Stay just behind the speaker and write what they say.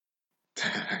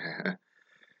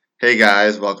Hey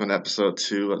guys, welcome to episode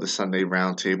 2 of the Sunday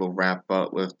Roundtable Wrap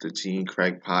Up with the Gene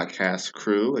Craig podcast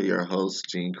crew. Your host,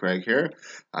 Gene Craig here.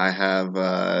 I have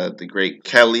the great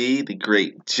Kelly, the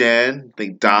great Jen, I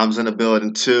think Dom's in the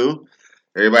building too.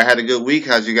 Everybody had a good week.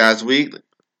 How's you guys' week?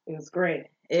 It was great.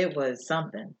 It was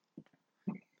something.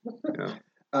 Yeah.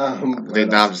 I think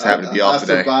Dom just happened to be off I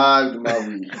today. survived my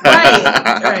week.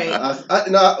 Right. I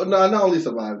not only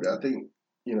survived it. I think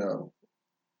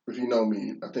if you know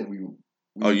me, I think we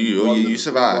you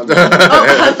survived. We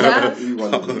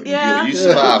won the week. Yeah. You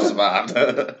survived.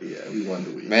 Yeah, we won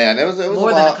the week. Man, it was a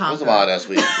More than a wild, it was a wild ass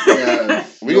week. Yeah,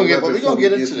 we gonna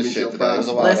get into this shit today. It was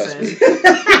a wild ass Listen. week.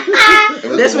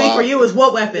 This week for you was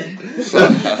what weapon?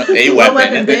 A What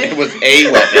weapon. weapon, bitch? It was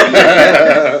a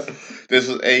weapon. This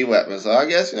was a weapon. So I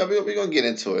guess we're gonna get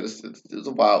into it. It's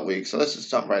a wild week. So let's just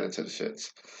jump right into the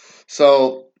shits.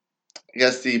 So I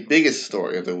guess the biggest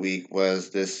story of the week was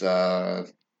this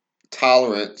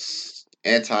tolerance,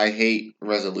 anti-hate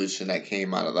resolution that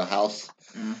came out of the House.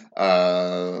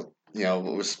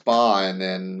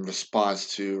 In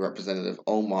response to Representative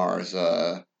Omar's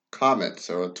comments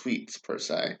or tweets per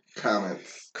se.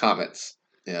 Comments.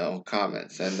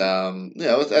 And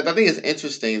I think it's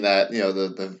interesting that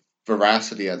the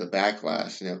veracity of the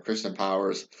backlash. Christian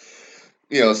Powers,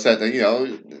 said that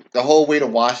the whole weight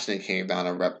of Washington came down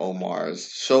on Rep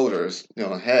Omar's shoulders,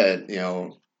 head,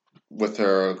 with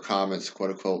her comments,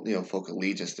 quote unquote, folk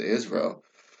allegiance to Israel.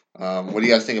 What do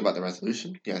you guys think about the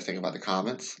resolution? You guys think about the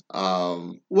comments?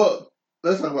 Well,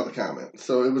 let's talk about the comments.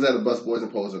 So it was at a Busboys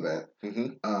and Poles event.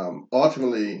 Mm-hmm.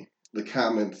 Ultimately, the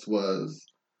comments was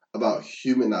about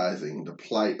humanizing the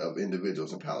plight of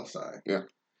individuals in Palestine. Yeah.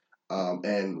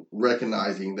 And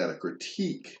recognizing that a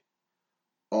critique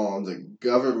on the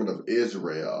government of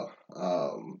Israel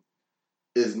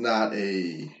is not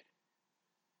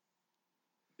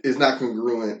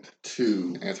congruent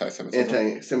to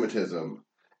anti-Semitism,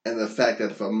 and the fact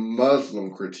that if a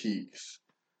Muslim critiques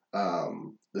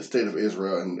the state of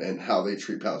Israel and how they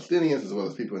treat Palestinians as well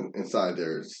as people inside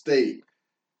their state,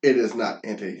 it is not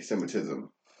anti-Semitism.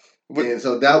 And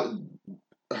so that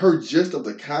her gist of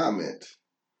the comment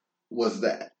was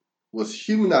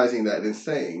humanizing that and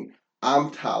saying,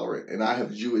 I'm tolerant and I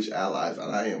have Jewish allies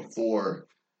and I am for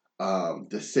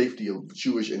the safety of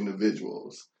Jewish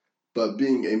individuals. But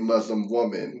being a Muslim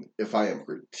woman, if I am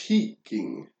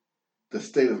critiquing the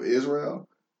state of Israel,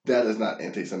 that is not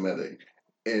anti-Semitic.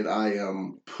 And I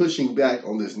am pushing back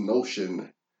on this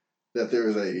notion that there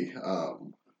is a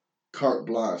carte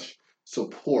blanche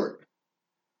support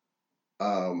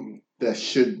that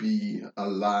should be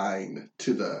aligned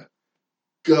to the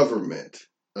government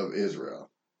of Israel.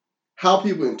 How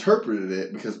people interpreted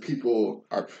it, because people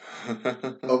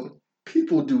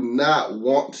do not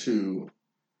want to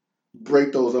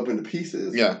break those up into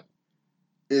pieces. Yeah,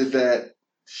 is that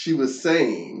she was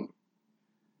saying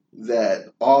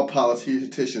that all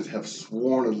politicians have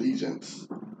sworn allegiance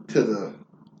to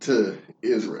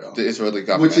Israel, the Israeli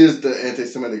government, which is the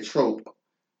anti-Semitic trope.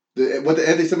 What the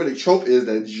anti-Semitic trope is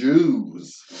that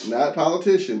Jews, not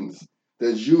politicians,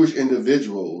 that Jewish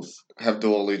individuals have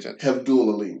dual allegiance.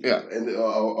 Yeah. And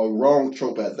a wrong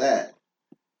trope at that.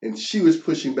 And she was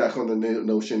pushing back on the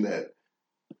notion that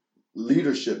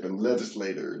leadership and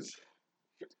legislators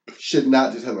should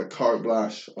not just have a carte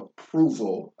blanche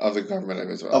approval of the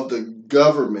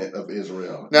government of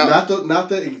Israel. Now, not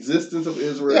the existence of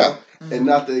Israel, and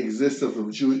not the existence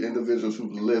of Jewish individuals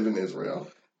who live in Israel,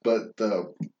 but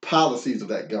the policies of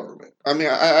that government. I mean,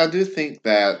 I do think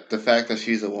that the fact that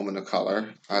she's a woman of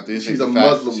color, she's a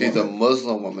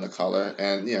Muslim woman of color,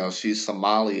 and she's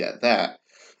Somali at that.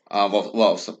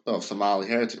 Somali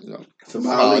heritage.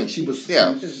 Somali.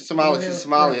 She's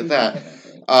Somali at that.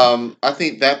 I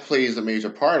think that plays a major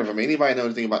part of it. I mean, anybody know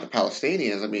anything about the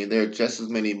Palestinians? I mean, there are just as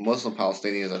many Muslim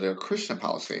Palestinians as there are Christian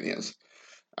Palestinians.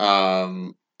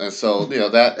 And so,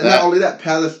 that... And not only that,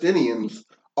 Palestinians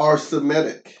are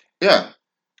Semitic. Yeah.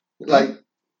 They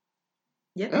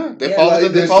fall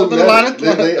into the line of...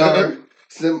 They are,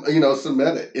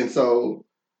 Semitic. And so,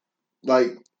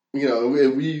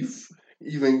 we've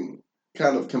even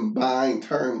kind of combined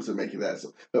terms to make it that.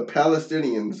 So the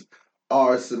Palestinians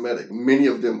are Semitic. Many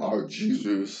of them are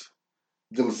Jews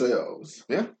themselves.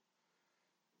 Yeah.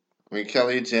 I mean,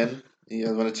 Kelly, Jen, you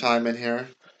guys want to chime in here?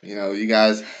 You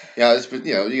guys, you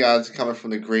guys coming from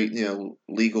the great,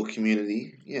 legal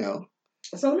community,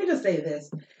 So let me just say this,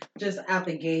 just out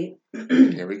the gate.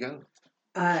 Here we go.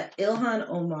 Ilhan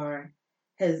Omar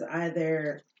has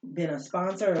either been a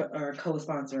sponsor or a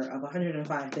co-sponsor of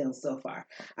 105 bills so far.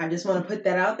 I just want to put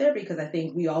that out there because I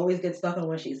think we always get stuck on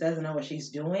what she says and not what she's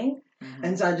doing. Mm-hmm.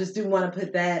 And so I just do want to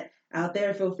put that out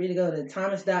there, feel free to go to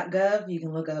thomas.gov. You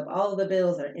can look up all of the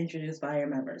bills that are introduced by your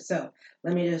members. So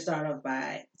let me just start off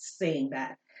by saying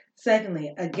that.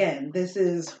 Secondly, again, this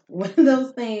is one of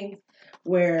those things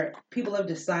where people have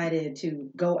decided to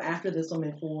go after this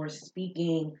woman for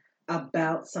speaking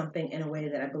about something in a way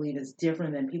that I believe is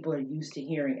different than people are used to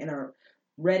hearing, and are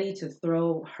ready to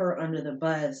throw her under the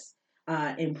bus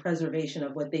in preservation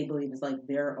of what they believe is like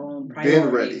their own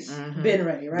priorities. Been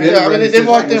ready, right? Yeah, I mean they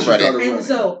walked in ready. And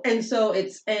so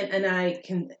it's and I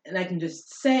can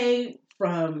just say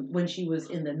from when she was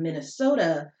in the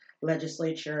Minnesota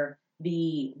legislature,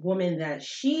 the woman that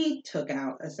she took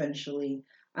out essentially,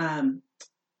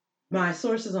 my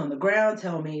sources on the ground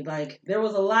tell me like there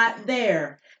was a lot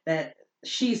there that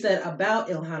she said about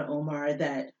Ilhan Omar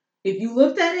that if you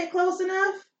looked at it close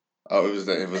enough, it was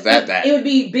that. It would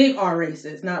be big R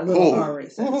races, not little R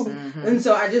races. And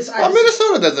so I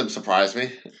Minnesota doesn't surprise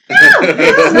me. No, not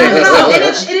at all. And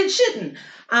it shouldn't.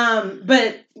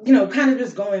 But kind of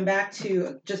just going back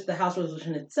to just the House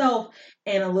resolution itself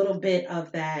and a little bit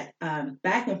of that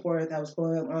back and forth that was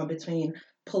going on between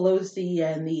Pelosi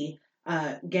and the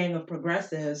gang of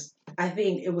progressives, I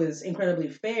think it was incredibly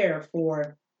fair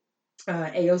for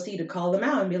AOC to call them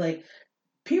out and be like,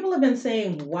 people have been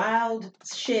saying wild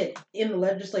shit in the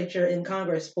legislature, in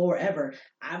Congress forever.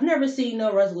 I've never seen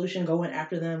no resolution going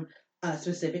after them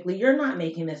specifically. You're not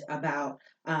making this about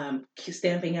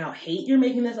stamping out hate. You're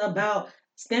making this about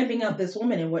stamping out this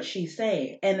woman and what she's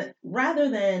saying. And rather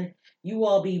than you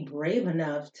all be brave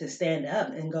enough to stand up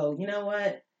and go, you know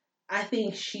what? I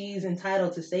think she's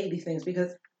entitled to say these things,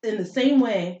 because in the same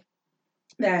way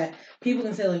that people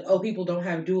can say like, oh, people don't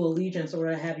have dual allegiance or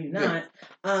what have you not.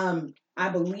 Yeah. I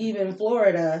believe in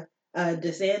Florida,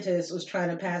 DeSantis was trying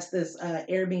to pass this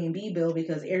Airbnb bill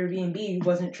because Airbnb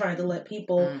wasn't trying to let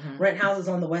people rent houses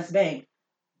on the West Bank.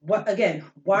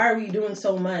 Why are we doing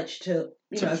so much to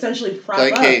essentially prop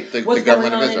up what's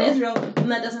going on in Israel?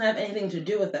 And that doesn't have anything to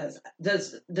do with us.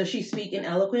 Does she speak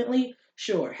ineloquently?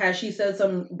 Sure. Has she said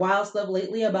some wild stuff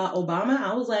lately about Obama?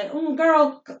 I was like,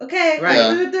 girl, okay. Right.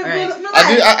 I would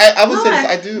say this,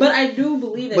 I do. But I do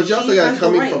believe that but you also got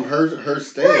coming from her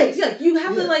stance. Right. Yeah, you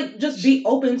have to just be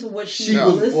open to what she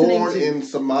was listening born to. In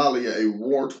Somalia, a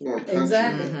war-torn country.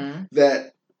 Exactly.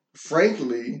 That,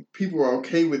 frankly, people are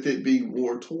okay with it being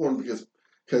war-torn because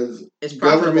it's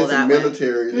governments and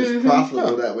military is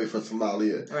profitable that way for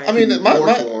Somalia. Right. I mean,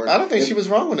 I don't think she was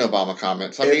wrong with the Obama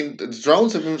comments. I mean, the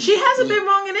drones have been... She hasn't been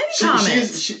wrong in any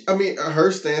comments.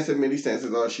 Her stance and many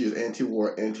stances are she is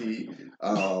anti-war, kind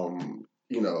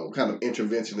of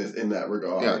interventionist in that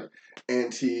regard. Yeah.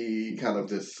 Anti kind of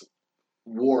this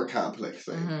war complex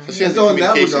thing. So in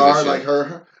that regard, like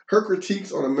her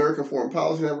critiques on American foreign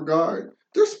policy in that regard,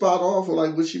 they're spot on for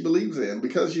like what she believes in,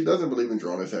 because she doesn't believe in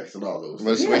drone attacks and all those.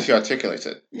 But it's the way she articulates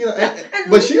it.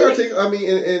 But she articulates.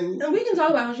 And we can talk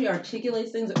about how she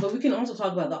articulates things, but we can also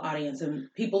talk about the audience and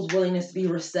people's willingness to be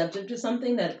receptive to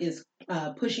something that is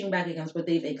pushing back against what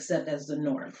they've accepted as the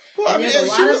norm. Well, there's a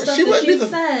lot of stuff that she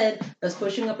said that's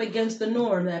pushing up against the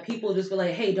norm that people just be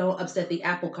like, "Hey, don't upset the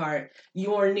apple cart.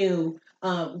 You're new."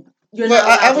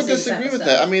 I would disagree with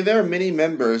that. I mean, there are many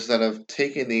members that have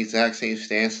taken the exact same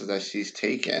stances that she's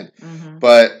taken,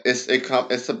 but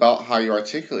it's about how you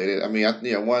articulate it. I mean,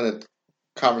 one of the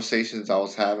conversations I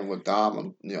was having with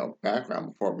Dom,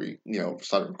 background before we,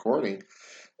 started recording,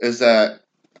 is that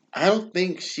I don't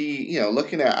think she,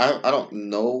 looking at, I don't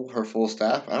know her full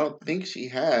staff. I don't think she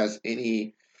has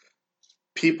any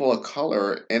people of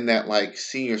color in that like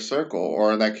senior circle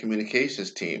or in that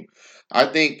communications team. I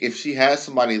think if she had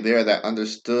somebody there that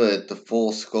understood the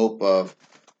full scope of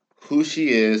who she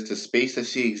is, the space that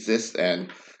she exists in,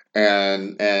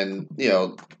 and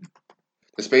the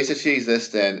space that she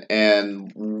exists in,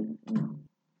 and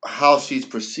how she's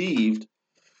perceived,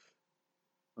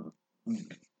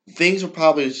 things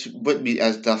wouldn't be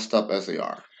as dust up as they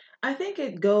are. I think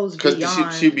it goes beyond...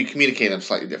 Because she'd be communicating them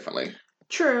slightly differently.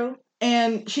 True.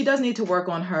 And she does need to work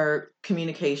on her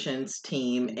communications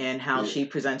team and how she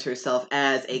presents herself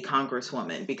as a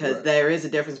congresswoman, because there is a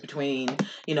difference between,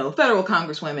 federal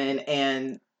congresswomen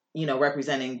and,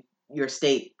 representing your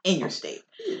state in your state.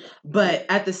 But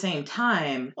at the same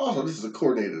time... Also, this is a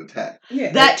coordinated attack.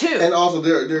 Yeah. That too. And also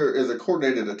there is a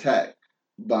coordinated attack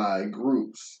by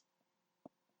groups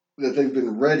that they've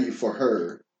been ready for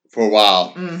her. For a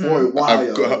while. For a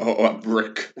while. A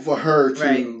brick. For her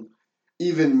to...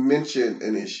 even mention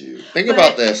an issue. Think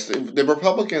about this: the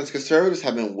Republicans, conservatives,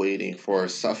 have been waiting for a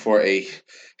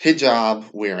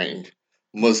hijab-wearing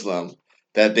Muslim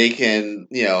that they can,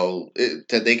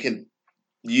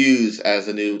 used as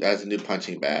a new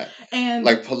punching bag. And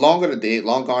like long gone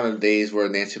are the days where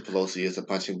Nancy Pelosi is a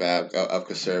punching bag of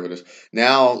conservatives.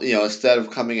 Now, instead of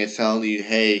coming and telling you,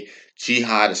 hey,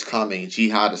 jihad is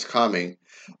coming,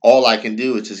 all I can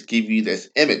do is just give you this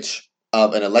image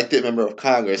of an elected member of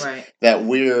Congress that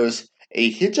wears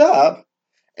a hijab,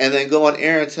 and then go on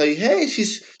air and tell you, hey,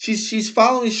 she's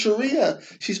following Sharia.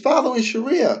 She's following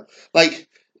Sharia. Like,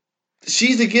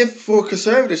 she's a gift for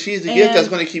conservatives. She's the gift that's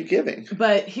going to keep giving.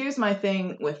 But here's my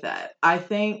thing with that. I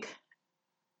think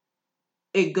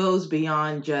it goes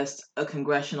beyond just a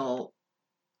congressional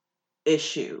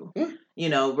issue.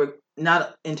 We're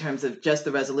not in terms of just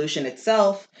the resolution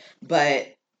itself, but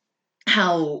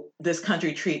how this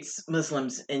country treats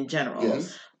Muslims in general.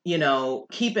 Yes.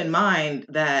 Keep in mind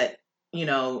that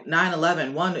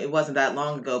 9/11, one, it wasn't that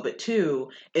long ago, but two,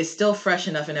 it's still fresh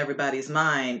enough in everybody's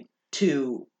mind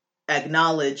to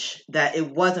acknowledge that it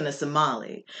wasn't a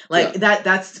Somali.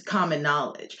 That's common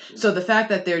knowledge. So the fact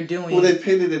that they're doing... Well, they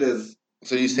painted it as...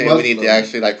 So you saying we need to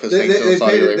actually put sanctions on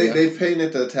Saudi Arabia? They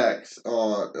painted the attacks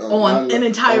on an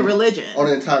entire religion. On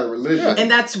an entire religion. Yeah.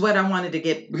 And that's what I wanted to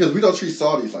get... Because we don't treat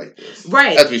Saudis like this.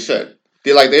 Right. As we should.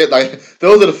 They're like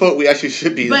those are the folk we actually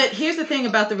should be. But here's the thing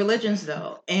about the religions,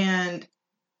 though, and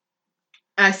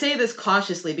I say this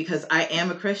cautiously because I am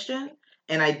a Christian,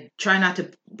 and I try not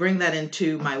to bring that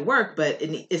into my work, but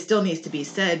it still needs to be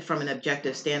said from an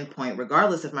objective standpoint,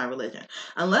 regardless of my religion.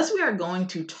 Unless we are going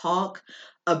to talk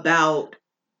about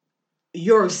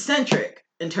Eurocentric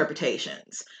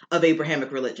interpretations of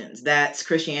Abrahamic religions, that's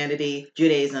Christianity,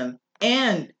 Judaism,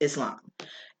 and Islam.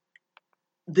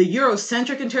 The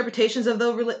Eurocentric interpretations of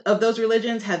those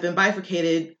religions have been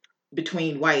bifurcated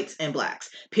between whites and blacks,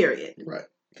 period. Right.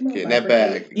 Getting that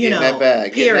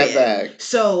bag.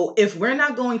 So if we're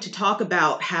not going to talk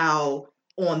about how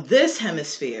on this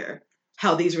hemisphere,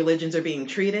 how these religions are being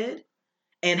treated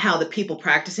and how the people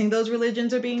practicing those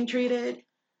religions are being treated,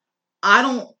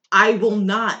 I will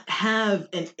not have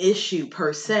an issue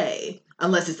per se,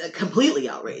 unless it's completely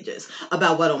outrageous,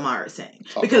 about what Omar is saying.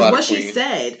 Because what she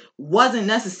said wasn't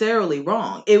necessarily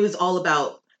wrong. It was all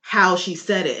about how she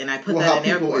said it, and I put that in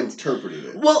air quotes. How people interpreted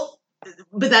it. Well,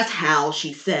 but that's how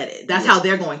she said it. That's how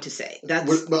they're going to say.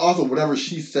 But also, whatever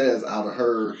she says out of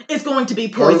her... It's going to be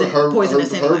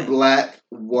poisonous anyway. Her black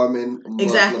woman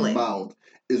Muslim mouth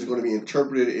is going to be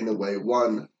interpreted in a way,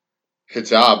 one...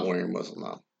 hijab wearing Muslim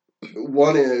mouth.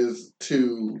 One is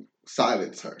to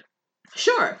silence her.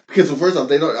 Sure. Because first off,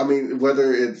 they don't... I mean,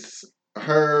 whether it's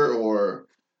her or...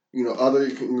 other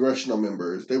congressional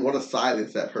members, they want to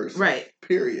silence that person. Right.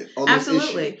 Period.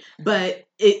 Absolutely. But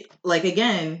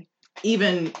again,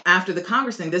 even after the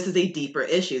Congress thing, this is a deeper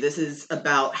issue. This is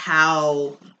about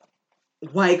how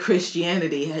white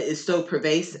Christianity is so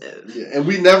pervasive. Yeah, and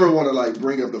we never want to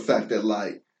bring up the fact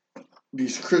that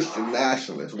these Christian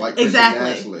nationalists, white Christian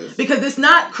nationalists. Because it's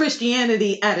not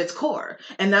Christianity at its core.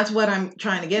 And that's what I'm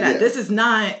trying to get at. This is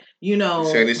not...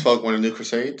 saying these folk want a new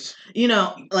crusades?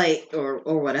 Or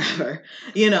whatever.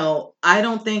 I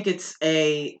don't think it's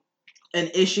an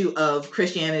issue of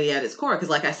Christianity at its core. Because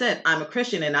like I said, I'm a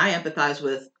Christian and I empathize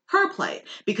with her plight.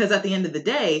 Because at the end of the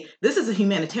day, this is a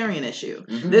humanitarian issue.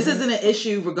 Mm-hmm. This isn't an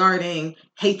issue regarding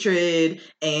hatred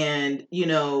and,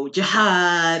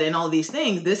 jihad and all these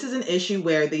things. This is an issue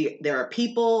where there are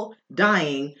people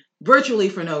dying virtually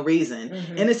for no reason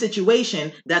in a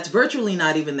situation that's virtually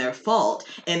not even their fault.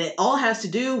 And it all has to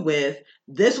do with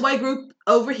this white group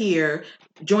over here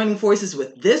joining forces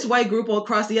with this white group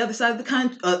across the other side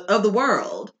of the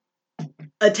world,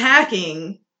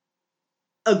 attacking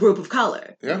a group of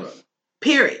color. Yeah.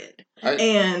 Period.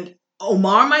 And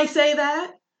Omar might say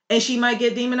that, and she might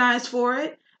get demonized for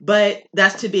it, but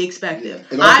that's to be expected.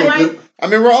 Yeah.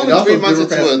 We're only 3 months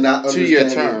into a 2-year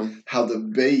term. How the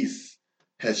base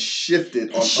has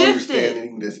shifted on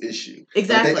understanding this issue.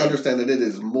 Exactly. They understand that it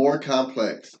is more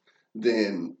complex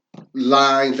than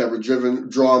lines that were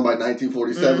drawn by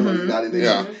 1947 on the United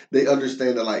Nations. Yeah. They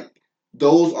understand that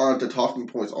those aren't the talking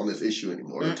points on this issue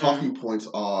anymore. The talking points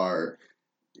are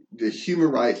the human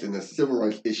rights and the civil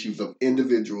rights issues of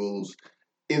individuals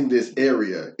in this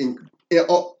area, in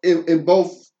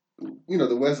both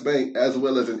the West Bank as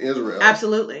well as in Israel.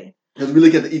 Absolutely. Because we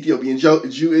look at the Ethiopian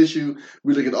Jew issue,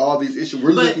 we look at all these issues.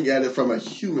 We're looking at it from a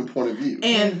human point of view.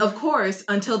 And of course,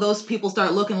 until those people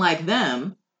start looking like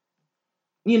them,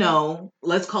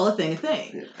 let's call a thing a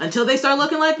thing. Yeah. Until they start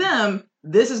looking like them,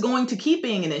 this is going to keep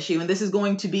being an issue, and this is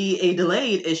going to be a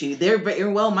delayed issue. There very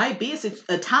well might be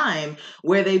a time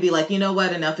where they'd be like, you know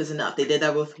what, enough is enough. They did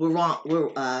that we're wrong.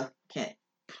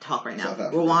 talk right now.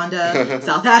 Rwanda,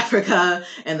 South Africa,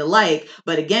 and the like.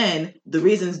 But again, the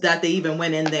reasons that they even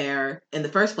went in there in the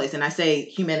first place, and I say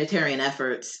humanitarian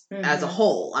efforts as a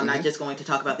whole. I'm not just going to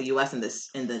talk about the U.S. in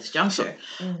this juncture.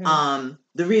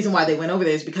 The reason why they went over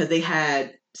there is because they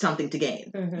had something to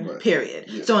gain. Period.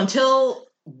 Yeah. So until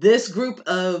this group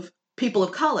of people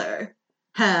of color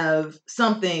have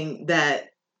something that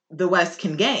the West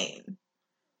can gain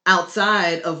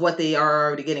outside of what they are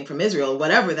already getting from Israel,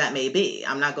 whatever that may be,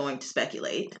 I'm not going to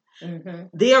speculate.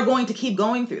 They are going to keep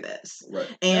going through this,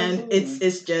 and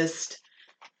it's just,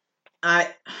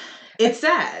 it's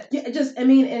sad. Yeah,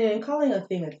 and calling a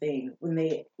thing when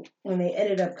they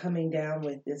ended up coming down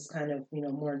with this kind of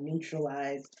more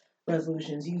neutralized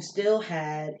resolutions, you still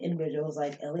had individuals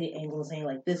like Elliot Engel saying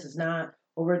like, this is not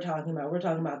what we're talking about. We're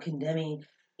talking about condemning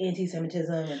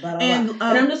anti-Semitism and blah, blah, blah. And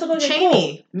I'm just like,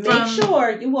 Cheney, cool. Make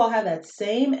sure you all have that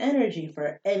same energy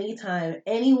for any time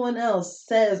anyone else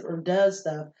says or does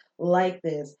stuff like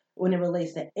this when it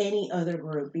relates to any other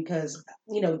group. Because,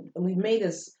 we made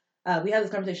this, we had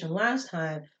this conversation last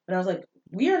time, but I was like,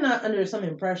 we are not under some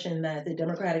impression that the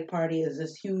Democratic Party is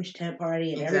this huge tent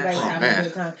party and everybody's having a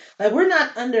good time. Like, we're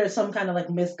not under some kind of like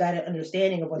misguided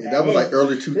understanding of what that is. That was like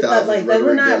early 2000s. Like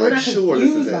we're not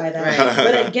confused by that. Right.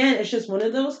 But again, it's just one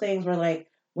of those things where like,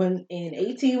 when in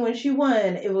 2018 when she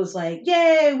won, it was like,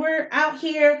 yay, we're out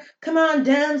here. Come on,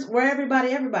 Dems, we're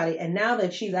everybody. And now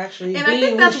that she's actually I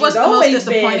think that's what's the most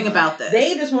disappointing about this.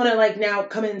 They just want to like now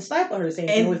come in and stifle her. Same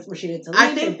thing with Rashida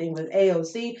Tlaib, same thing with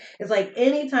AOC. It's like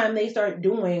anytime they start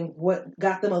doing what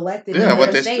got them elected in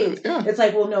their states, it's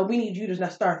like, well, no, we need you to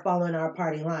not start following our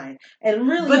party line. And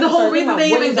really, but the whole reason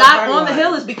they even got on the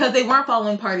Hill is because they weren't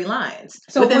following party lines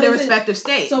within their respective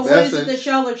states. So what is it that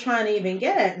y'all are trying to even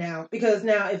get at now? Because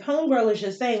now if Homegirl is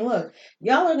just saying, look,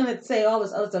 y'all are going to say all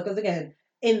this other stuff, because again,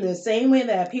 in the same way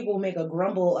that people make a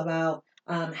grumble about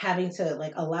having to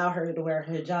like allow her to wear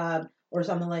her hijab or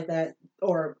something like that,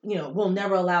 or we'll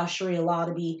never allow Sharia law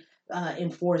to be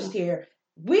enforced here.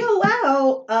 We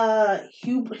allow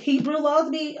Hebrew law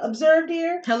to be observed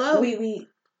here. Hello, we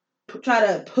try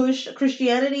to push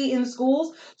Christianity in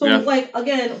schools. So like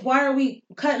again, why are we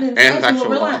cutting and slicing what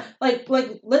we're like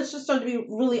let's just start to be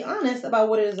really honest about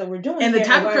what it is that we're doing. And the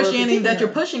type of Christianity that you're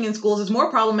pushing in schools is more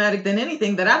problematic than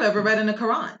anything that I've ever read in the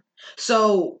Quran.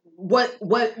 So what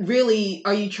really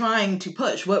are you trying to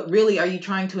push? What really are you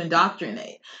trying to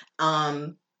indoctrinate?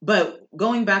 But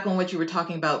going back on what you were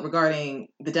talking about regarding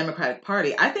the Democratic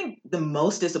Party, I think the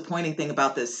most disappointing thing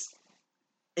about this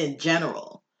in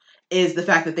general is the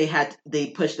fact that they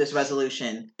pushed this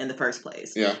resolution in the first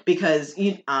place. Yeah. Because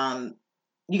you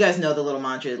guys know the little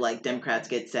mantra, like, Democrats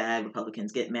get sad,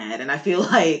 Republicans get mad. And I feel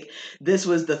like this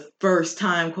was the first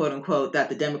time, quote unquote, that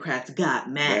the Democrats got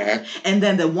mad. And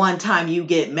then the one time you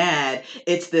get mad,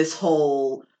 it's this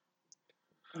whole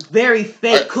very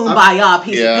fake kumbaya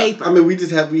piece of paper. I mean, we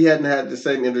hadn't had the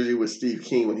same energy with Steve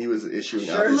King when he was issuing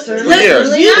out his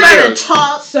You better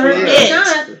talk for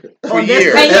years. For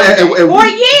years. They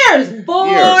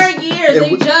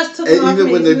just took him off.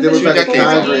 Even when the Democratic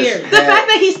Congress, the fact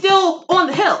that he's still on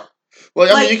the Hill.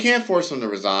 Well, I mean, you can't force him to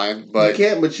resign, but you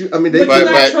can't. But you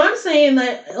got Trump saying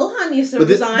that Ilhan needs to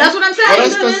resign. That's what I'm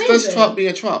saying. Well, that's Trump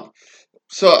being Trump.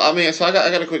 So I mean, I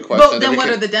got a quick question. But then what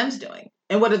are the Dems doing?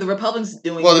 And what are the Republicans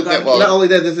doing? Well, not only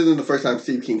that, this isn't the first time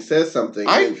Steve King says something.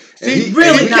 We've had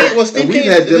Democrats. I mean,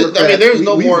 there's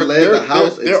no more.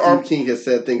 Steve King has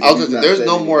said things. There's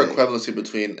no more equivalency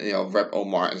between Rep.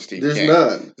 Omar and Steve King. There's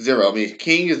none. Zero. I mean,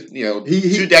 King is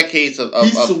 2 decades of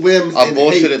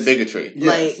bullshit and bigotry.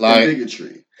 Yes, like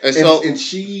bigotry. And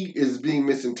she is being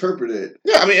misinterpreted.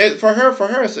 Yeah, I mean, for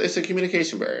her, it's a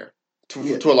communication barrier.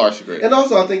 To a large degree, and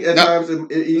also I think at times.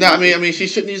 I mean, she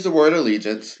shouldn't use the word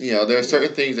allegiance. There are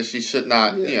certain things that she should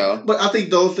not. But I think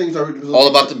those things are all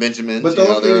about the Benjamins. But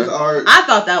those things are. I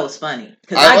thought that was funny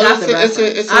because I got the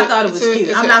reference. I thought it was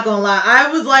cute. I'm not gonna lie. I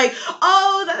was like,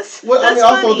 oh, that's. Well, that's I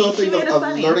mean, also funny. those things of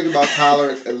learning about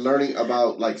tolerance and learning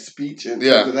about like speech and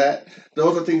things of that.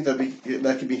 Those are things that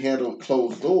can be handled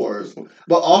closed doors.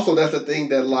 But also, that's the thing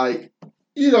that like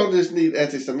you don't just need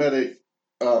anti-Semitic.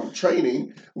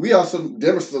 Training. We also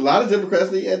a lot of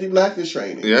Democrats need anti-blackness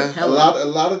training. Yeah, a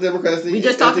lot of Democrats need. We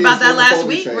just talked about that last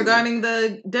week regarding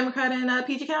the Democrat in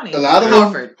PG County. A lot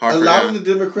of the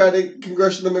Democratic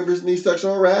congressional members need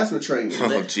sexual harassment training.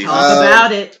 Oh, Jesus. Talk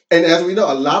about it. And as we know,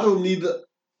 a lot of them need the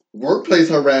workplace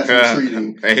harassment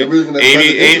treating. Amy,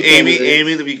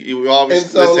 we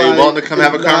always say welcome to come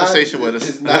have a conversation with us.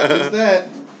 It's not just that.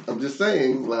 I'm just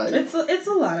saying, like it's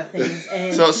a lot of things,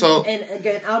 and and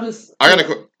again, I got a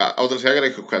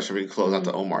quick question. We can close out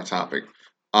the Omar topic.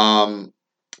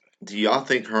 do y'all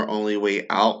think her only way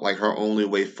out, like her only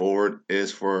way forward,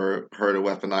 is for her to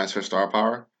weaponize her star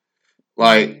power?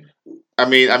 Like,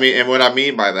 and what I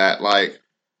mean by that, like,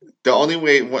 the only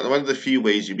way, one of the few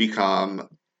ways you become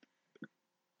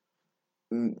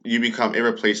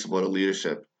irreplaceable to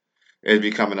leadership is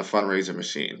becoming a fundraiser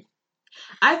machine.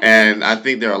 I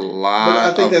think there are a lot. But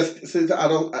I think since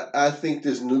I think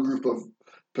this new group of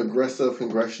progressive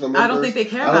congressional members, I don't think they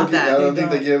care about that. I don't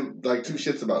think they give like two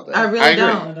shits about that. I really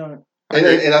don't.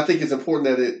 And I think it's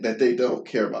important that they don't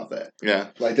care about that. Yeah,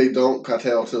 like they don't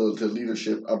cartel to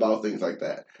leadership about things like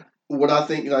that. What I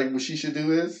think, like, what she should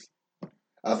do is,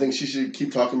 I think she should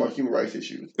keep talking about human rights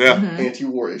issues,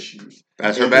 anti-war issues,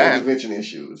 that's her bag. Convention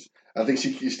issues. I think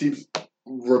she keeps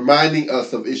reminding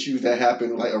us of issues that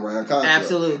happen like around Contra,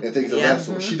 absolutely, and things of that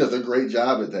sort. She does a great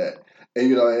job at that,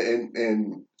 and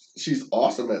and she's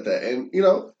awesome at that, and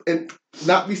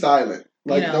not be silent.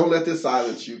 Like, don't let this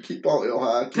silence you. Keep on,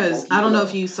 Ilhan. Because I don't know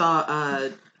if you saw,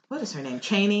 what is her name?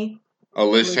 Cheney? Oh,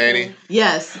 Liz Cheney?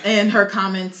 Yes, and her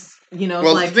comments, I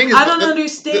don't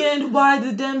understand why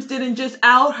the Dems didn't just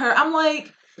out her. I'm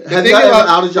like... The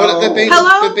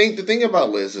thing about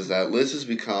Liz is that Liz has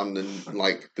become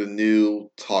the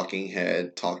new talking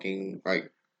head,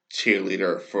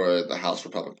 cheerleader for the House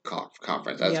Republican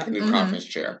Conference as the new conference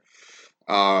chair.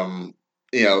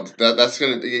 That's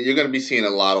you're gonna be seeing a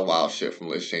lot of wild shit from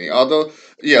Liz Cheney. Although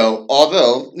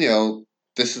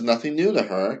this is nothing new to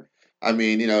her. I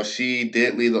mean, she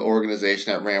did lead the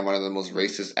organization that ran one of the most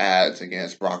racist ads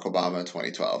against Barack Obama in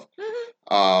 2012.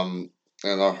 And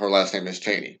her last name is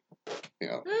Cheney.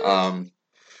 So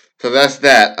that's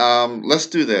that. Let's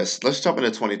do this. Let's jump into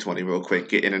 2020 real quick.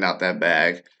 Get in and out that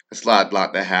bag. It's a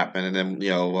lot that happened, and then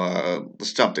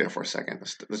let's jump there for a second.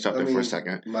 Let's jump there for a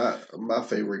second. My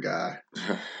favorite guy,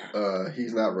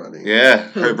 he's not running. Yeah,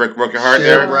 broke your heart Sherrod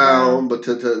there. Brown, but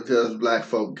to us black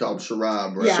folk, called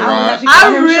Sherrod Brown. Yeah, Sherrod.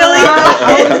 I really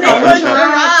thought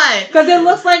Sherrod because it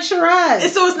looks like Sherrod.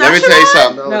 So it's not. Let me tell you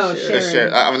something. No,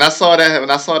 Sharon. When I saw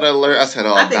that alert, I said,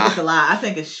 "Oh, I think it's a lie. I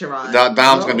think it's Sherrod.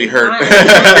 Dom's gonna be hurt."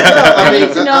 I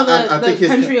need to know the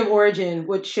country of origin,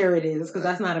 what Sherrod is, because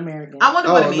that's not American. I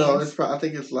wonder what it means. No, I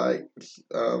think it's like,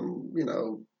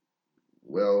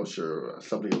 well, sure,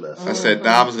 something less. I said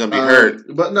Dom's gonna be hurt.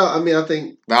 But no, I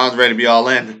think Dom's ready to be all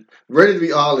in. Ready to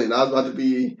be all in. I was about to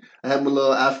be. I had my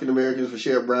little African Americans for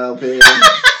Sherrod Brown pen.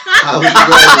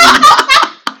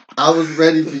 I was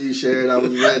ready for you, Sharon. I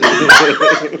was ready.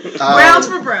 Browns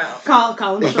for Brown.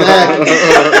 Call him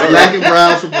Black and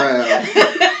browns for brown.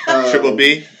 Triple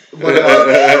B. But,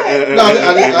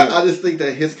 I just think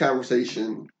that his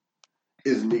conversation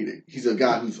is needed. He's a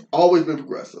guy who's always been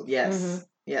progressive. Yes.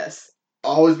 Yes.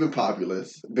 Always been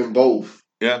populist. Been both.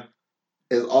 Yeah.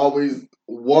 Has always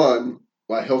won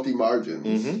by healthy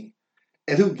margins. Mm-hmm.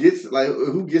 And who gets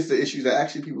the issues that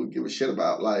actually people give a shit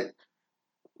about? Like,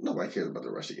 nobody cares about the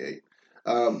Russiagate.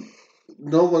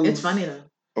 No one. It's funny though.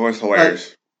 Or it's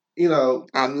hilarious.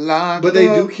 I'm locked. But they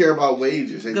do care about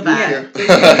wages. They Goodbye. do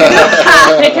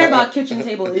care. They care about kitchen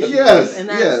table issues. Yes, and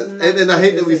then I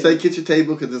hate that we say kitchen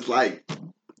table because it's like,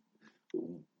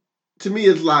 to me,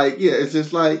 it's like, it's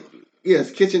just like,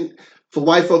 it's kitchen. For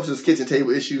white folks, it's kitchen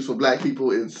table issues. For black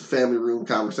people, it's family room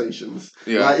conversations.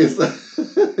 Yeah, like, it's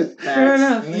fair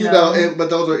enough. But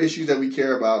those are issues that we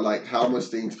care about, like how much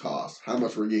things cost, how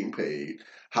much we're getting paid,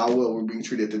 how well we're being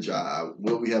treated at the job,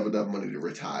 will we have enough money to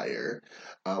retire,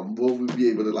 will we be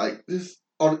able to just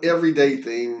on everyday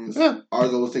things? Are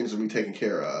those things that we taken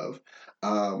care of,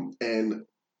 and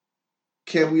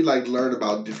can we learn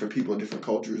about different people and different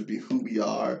cultures, be who we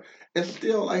are, and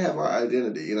still have our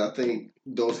identity? And I think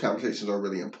those conversations are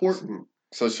really important.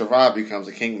 So Sherrod becomes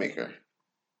a kingmaker.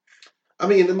 I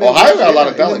mean, in the Midwest, Ohio got a lot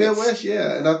of delegates. In the Midwest,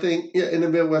 yeah, and I think in the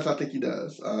Midwest, I think he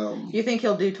does. You think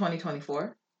he'll do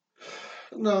 2024?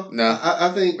 No.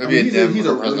 I think he's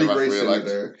a really great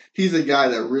senator. He's a guy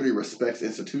that really respects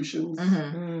institutions.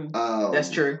 Mm-hmm.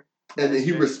 That's true. And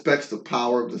he respects the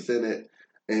power of the Senate.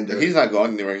 And he's not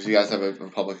going anywhere because you guys have a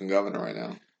Republican governor right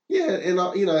now. Yeah, and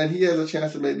and he has a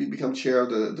chance to maybe become chair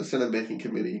of the Senate Banking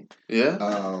Committee.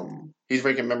 Yeah. He's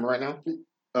ranking member right now.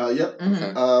 Yep.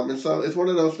 Okay. And so it's one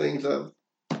of those things of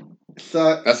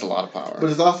that's a lot of power. But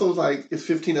it's also it's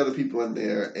 15 other people in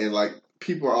there, and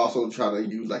people are also trying to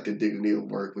use the dignity of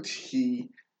work, which he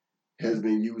has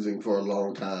been using for a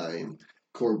long time.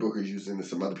 Cory Booker's using it.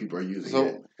 Some other people are using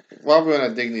it. While we're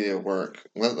on dignity of work,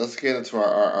 let's get into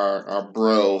our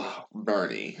bro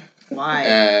Bernie. Why?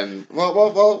 And look.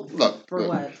 For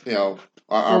what?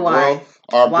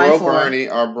 Our bro Bernie,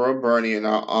 and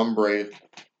our hombre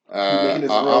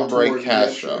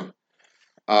Castro.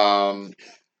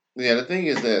 The thing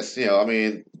is this.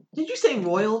 Did you say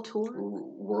royal tour?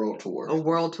 World tour. A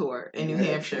world tour in New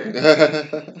Hampshire.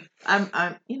 I'm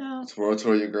It's world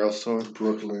tour, your girls tour.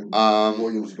 Brooklyn,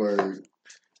 Williamsburg.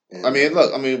 I mean,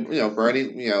 look. I mean, Bernie.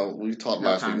 We talked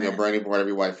last week. Bernie brought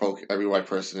every white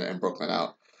person in Brooklyn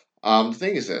out. The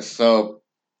thing is this. So,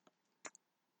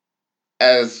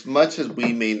 as much as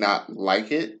we may not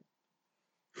like it,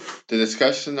 the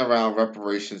discussion around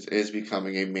reparations is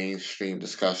becoming a mainstream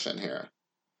discussion here.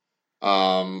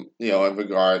 In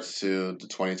regards to the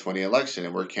 2020 election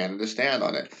and where candidates stand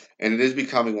on it, and it is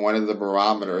becoming one of the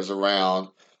barometers around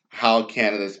how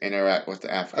candidates interact with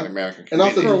the African American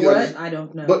community. And also, for what? I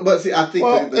don't know. But see, I think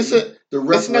the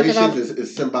reparations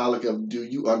is symbolic of, do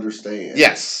you understand?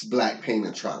 Yes. Black pain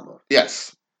and trauma.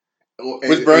 Yes.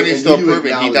 Which Bernie's still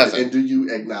proving he doesn't. And do you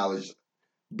acknowledge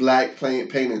black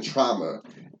pain and trauma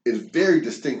is very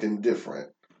distinct and different?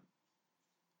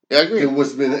 Yeah, I agree.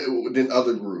 Than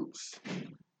other groups.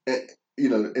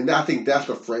 And I think that's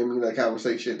the framing of that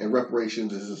conversation. And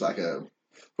reparations is just like a...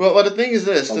 Well, the thing is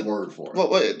this. A word for it. Well,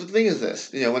 the thing is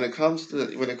this. When it comes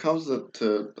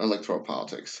to electoral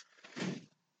politics,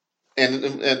 and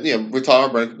we're talking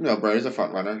about Bernie. Bernie's a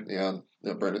front runner.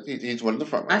 Bernie, he's one of the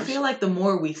front runners. I feel like the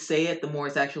more we say it, the more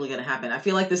it's actually going to happen. I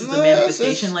feel like this is a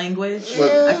manifestation language.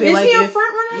 I feel is he a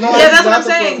front runner? No, that's what I'm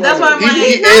saying. That's why I'm like,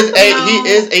 he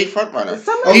is a front runner.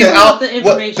 He's out the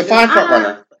information. Define front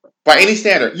runner. By any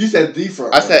standard. You said the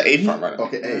front runner. I said a front runner.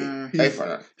 Okay, a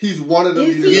front runner. He's one of the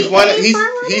leaders.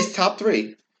 He's top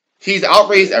 3. He's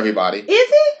outraised everybody. Is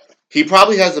he? He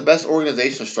probably has the best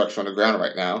organizational structure on the ground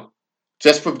right now.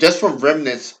 Just for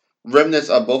remnants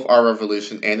of both our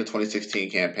revolution and the 2016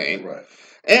 campaign. Right.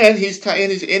 And he's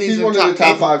one of the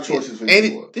top 5 choices for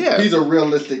yeah. He's a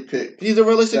realistic pick.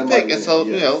 And so,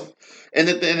 and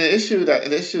the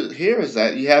issue here is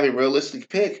that you have a realistic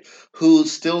pick who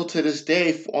still to this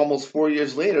day, almost 4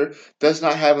 years later, does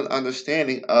not have an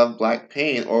understanding of black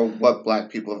pain or what black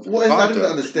people have gone through. Well, it's not even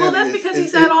understanding. Well, that's because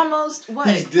he's at almost what?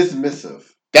 He's dismissive.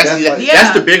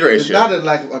 That's the bigger issue. It's not a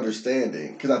lack of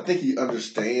understanding, because I think he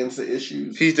understands the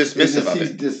issues. He's dismissive of it.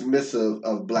 He's dismissive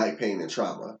of black pain and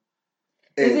trauma.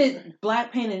 Is it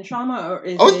black pain and trauma, or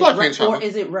is black pain and trauma, or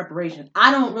is it reparations?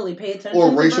 I don't really pay attention. Or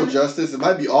racial justice. It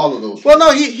might be all of those. Well,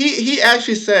 no, he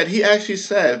actually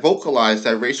vocalized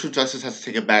that racial justice has to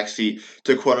take a backseat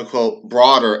to quote unquote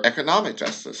broader economic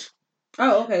justice.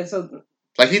 Oh, okay. So,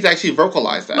 he's actually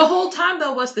vocalized that. The whole time,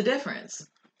 though, what's the difference?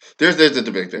 There's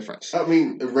a big difference. I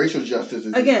mean, racial justice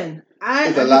is a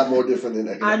lot more different than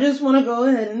economic. I just want to go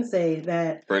ahead and say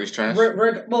that Bernie's trash.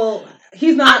 Well,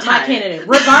 he's not my candidate.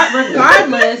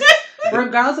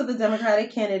 Regardless of the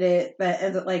Democratic candidate that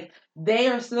ends up they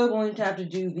are still going to have to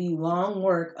do the long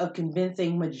work of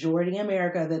convincing majority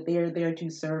America that they are there to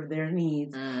serve their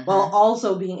needs, while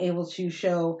also being able to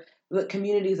show the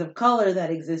communities of color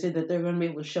that existed that they're going to be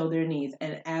able to show their needs.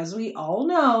 And as we all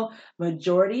know,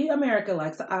 majority America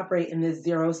likes to operate in this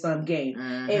zero-sum game.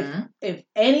 If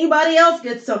anybody else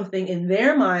gets something in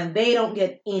their mind, they don't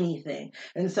get anything.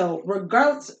 And so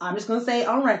regardless, I'm just going to say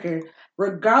on record,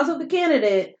 regardless of the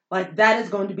candidate, that is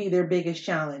going to be their biggest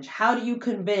challenge. How do you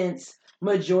convince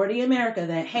majority America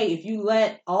that, hey, if you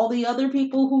let all the other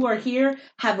people who are here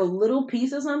have a little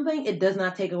piece of something, it does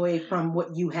not take away from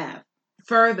what you have?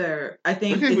 Further, I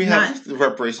think we have the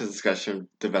reparations discussion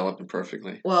developing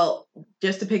perfectly. Well,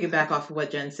 just to piggyback off of what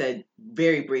Jen said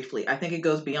very briefly, I think it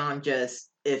goes beyond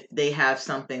just if they have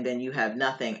something, then you have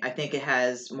nothing. I think it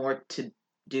has more to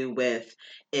do with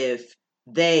if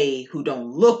they who don't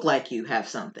look like you have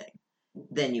something,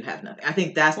 then you have nothing. I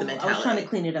think that's the mentality. I was trying to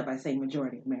clean it up by saying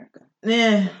majority of America.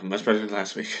 Yeah. Much better than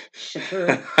last week. Shut your...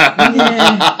 you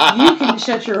can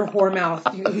shut your whore mouth.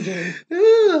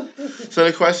 So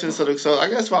the question, so I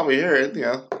guess while we're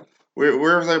here,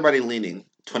 where is everybody leaning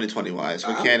 2020 wise?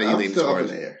 What candidate you leaning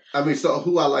towards? I mean, so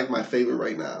who I like my favorite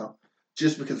right now,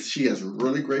 just because she has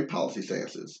really great policy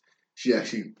stances. She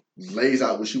actually lays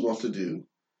out what she wants to do.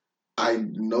 I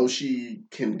know she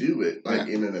can do it,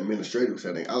 in an administrative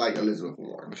setting. I like Elizabeth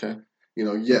Warren. Okay.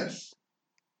 Yes.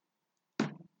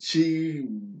 She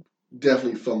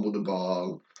definitely fumbled the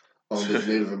ball on this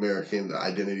Native American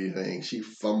identity thing. She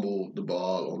fumbled the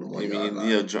ball on the 1 yard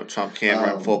line. Trump can't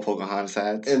run full Pocahontas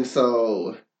ads. And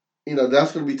so,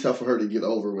 that's going to be tough for her to get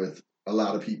over with a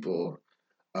lot of people.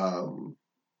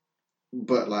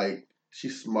 But,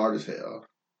 she's smart as hell.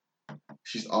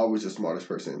 She's always the smartest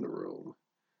person in the room.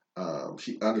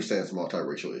 She understands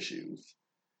multiracial issues.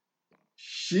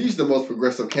 She's the most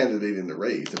progressive candidate in the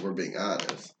race, if we're being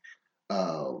honest.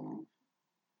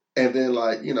 And then,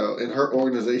 in her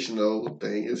organizational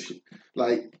thing, is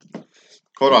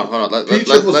Hold on.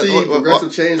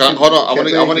 Progressive change. Hold on. I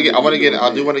do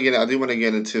want to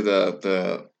get into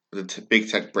the big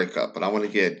tech breakup, but I want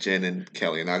to get Jen and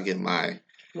Kelly, and I'll get my.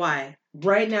 Why?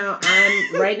 Right now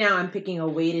I'm picking a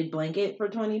weighted blanket for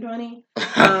 2020.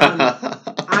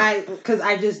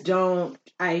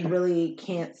 I really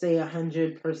can't say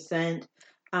 100%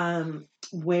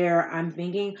 where I'm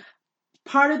thinking.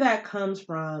 Part of that comes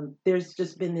from there's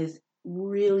just been this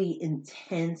really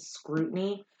intense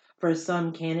scrutiny for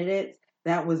some candidates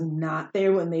that was not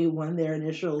there when they won their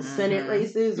initial Senate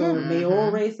races or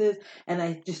mayoral races. And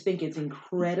I just think it's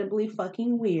incredibly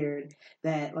fucking weird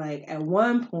that, like, at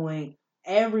one point,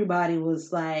 everybody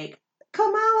was like,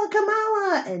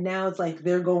 Kamala. And now it's like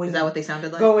they're going... Is that what they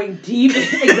sounded like? Going deep.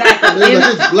 Exactly. in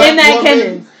that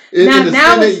cadence.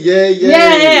 Now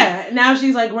yeah. Now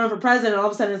she's like running for president. And all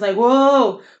of a sudden, it's like,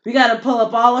 whoa, we got to pull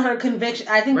up all of her conviction.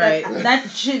 I think that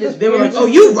shit is. They were like, oh,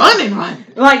 you run.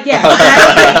 Like, yeah,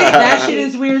 that shit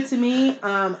is weird to me.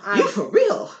 You for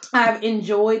real? I've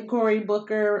enjoyed Cory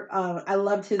Booker. I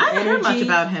loved his energy. I haven't heard much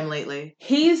about him lately.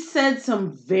 He's said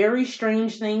some very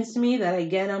strange things to me that,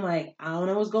 again, I'm like, I don't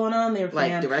know what's going on there,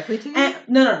 fam. Like, directly to you?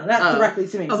 No, not directly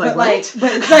to me. I was like, what?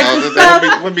 But it's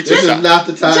like, this is not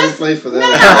the time and place for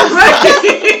that.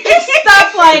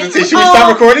 Stuff like, should we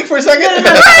stop recording for a second?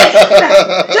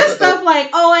 Just stuff like,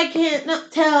 I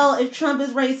can't tell if Trump is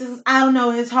racist. I don't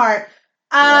know his heart.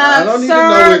 I don't need to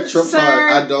know his Trump's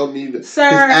heart. I don't need his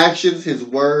actions, his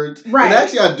words. Right. And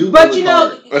actually, I do. But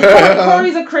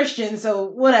Cory's a Christian, so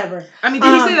whatever. I mean,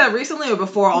 did he say that recently or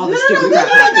before all this stupid crap?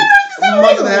 A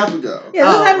month and a half ago.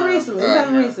 Yeah, this happened recently.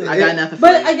 I got nothing.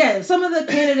 But again, some of the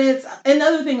candidates.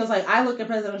 Another thing was like, I look at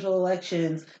presidential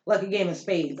elections like a game of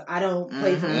spades. I don't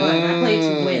play for fun. I play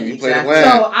to win. You play to win.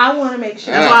 So I want to make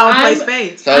sure. That's why I play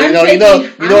spades. So you know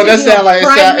what that sound like?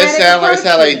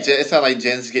 It sound like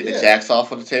Jen's getting the jacks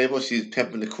off on the table. She's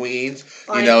pimping the queens.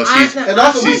 You know, she's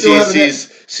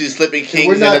slipping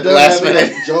kings in at the last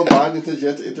minute. Joe Biden says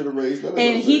yet to enter the race,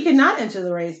 and he cannot enter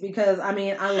the race because I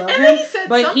love him,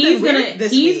 but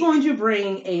he's going to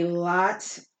bring a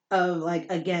lot of, like,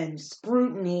 again,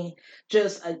 scrutiny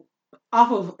just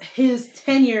off of his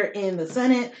tenure in the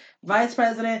Senate, vice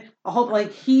president. I hope,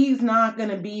 like, he's not going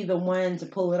to be the one to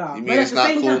pull it off. You mean it's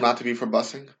not cool not to be for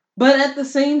busing? But at the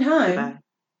same time,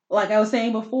 like I was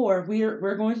saying before,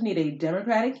 we're going to need a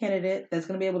Democratic candidate that's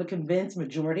going to be able to convince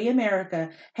majority America,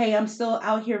 hey, I'm still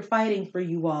out here fighting for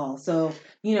you all. So,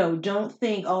 don't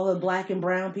think all the black and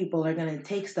brown people are going to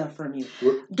take stuff from you.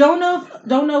 Don't know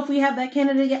if we have that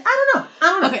candidate yet. I don't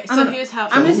know. Okay, so here's how.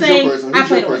 I'm just saying. I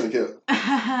played All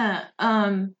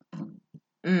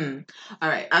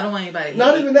right. I don't want anybody.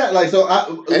 Not even that. Like, so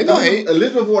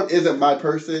Elizabeth Warren isn't my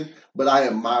person, but I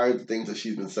admire the things that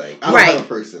she's been saying. I don't have a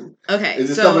person. Okay. It's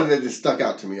just something that just stuck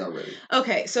out to me already.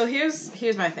 Okay, so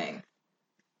here's my thing.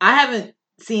 I haven't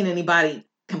seen anybody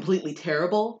completely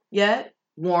terrible yet.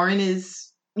 Warren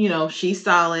is, she's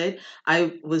solid.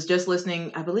 I was just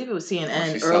listening. I believe it was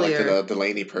CNN she's earlier. Like the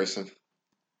Delaney person.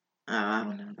 I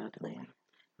don't know about Delaney.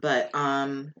 But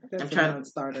I'm trying to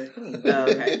start it.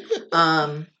 Okay.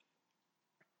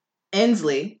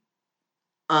 Inslee.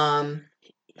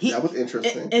 That was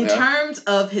interesting. In terms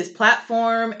of his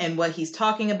platform and what he's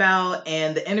talking about,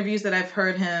 and the interviews that I've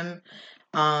heard him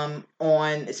on,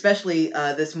 especially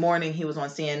this morning, he was on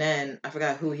CNN. I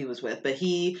forgot who he was with, but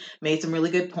he made some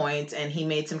really good points, and he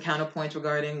made some counterpoints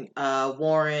regarding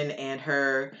Warren and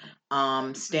her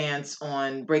stance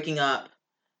on breaking up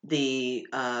the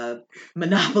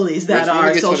monopolies that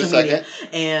are social media,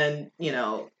 and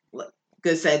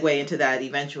good segue into that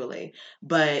eventually.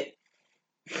 But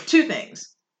two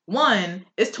things. One,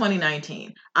 it's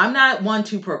 2019. I'm not one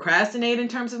to procrastinate in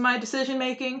terms of my decision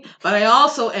making, but I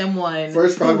also am one.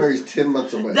 First primary is 10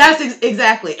 months away. That's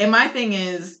exactly. And my thing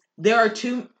is, there are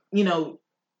two.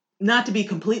 Not to be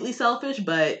completely selfish,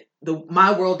 but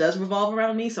my world does revolve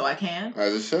around me, so I can.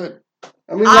 As it should.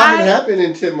 I mean, that can happen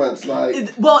in 10 months. Like,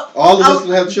 all of us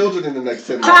will have children in the next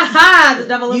 10 months. The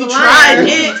devil is a liar. You tried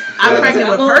it. I'm pregnant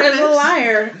with purpose. A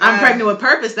liar. I'm pregnant with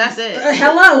purpose. That's it.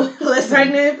 Hello.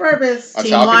 Pregnant with purpose.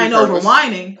 Team wine over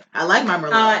whining. I like my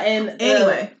Merlot. And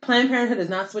anyway, Planned Parenthood has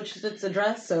not switched its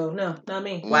address, so no, not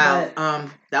me. Wow.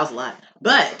 That was a lot.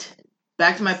 But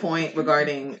back to my point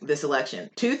regarding this election.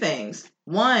 Two things.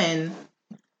 One,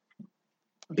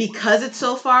 because it's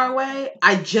so far away,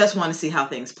 I just want to see how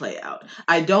things play out.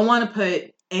 I don't want to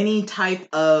put any type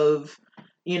of,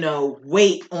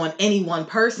 weight on any one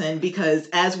person, because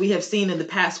as we have seen in the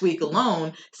past week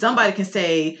alone, somebody can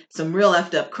say some real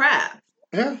effed up crap.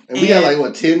 Yeah. And we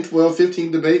had 10, 12,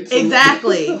 15 debates.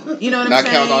 Exactly. You know what I'm saying? Not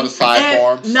counting all the side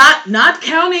forums. Not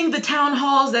counting the town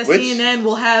halls that CNN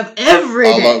will have every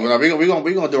day. Oh, look,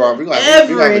 we're gonna do our we're gonna have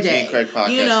a Gene Craig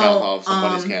podcast town hall of some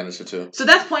of these candidates too. So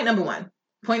that's point number one.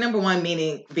 Point number one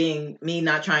being me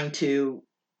not trying to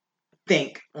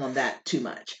think on that too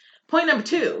much. Point number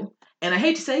two, and I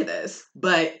hate to say this,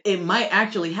 but it might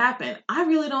actually happen. I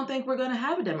really don't think we're going to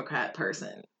have a Democrat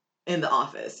person in the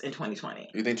office in 2020.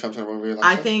 You think Trump's going to be reelected?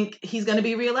 I think he's going to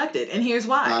be reelected, and here's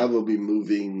why. I will be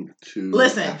moving to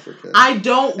Africa. I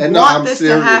don't want this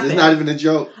to happen. It's not even a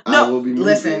joke. No, I will be moving.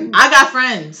 Listen, I got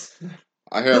friends.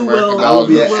 I hear American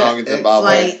dollars are song in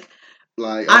Zimbabwe.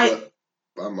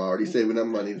 I'm already saving up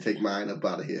money to take mine up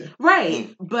out of here.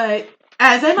 Right, but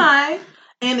as am I,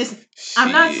 and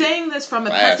I'm not saying this from a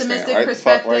pessimistic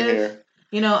perspective.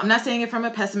 I'm not saying it from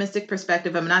a pessimistic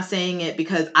perspective. I'm not saying it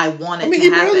because I want it to happen. He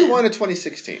barely won in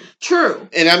 2016. True.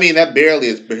 And that barely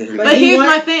is barely. But here's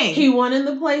my thing. He won in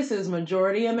the places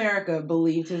majority America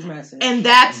believed his message. And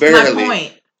that's my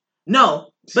point.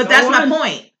 No, but that's my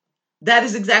point. That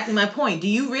is exactly my point. Do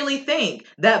you really think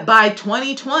that by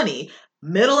 2020,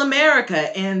 middle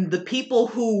America and the people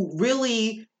who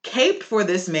really caped for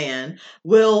this man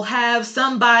will have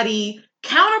somebody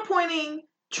counterpointing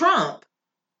Trump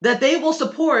that they will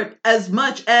support as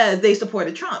much as they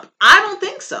supported Trump? I don't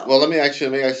think so. Well, let me ask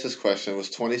this question. Was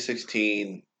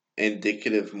 2016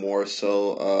 indicative more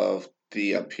so of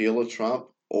the appeal of Trump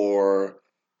or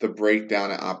the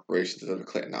breakdown in operations of the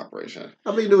Clinton operation?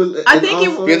 I mean, because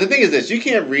the thing is this, you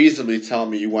can't reasonably tell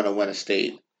me you want to win a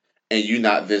state and you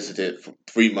not visit it for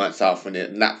 3 months out from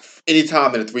it, not any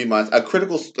time in the 3 months, a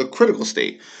critical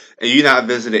state, and you not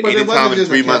visit it any time in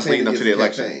 3 months leading up to the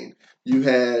election. You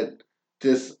had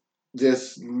this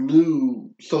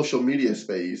new social media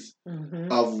space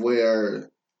of where,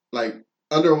 I'm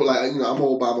an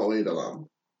Obama aide alum.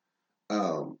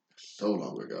 So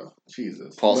long ago,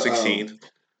 Jesus. Paul 16.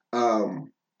 And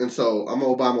so I'm an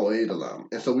Obama aide alum,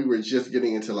 and so we were just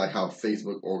getting into how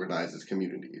Facebook organizes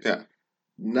communities. Yeah.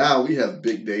 Now we have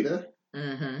big data,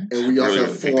 and we also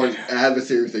have foreign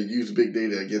adversaries that use big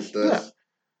data against us.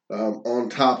 Yeah. On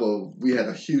top of, we had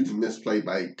a huge misplay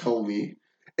by Comey.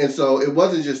 And so it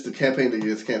wasn't just the campaign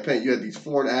against campaign. You had these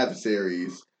foreign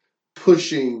adversaries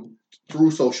pushing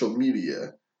through social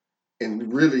media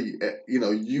and really,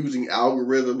 using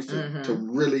algorithms to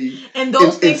really... And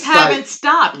those things haven't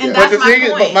stopped. And that's my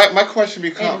point. My question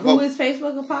becomes... Who is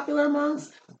Facebook popular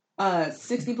amongst?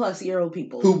 60-plus-year-old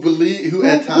people who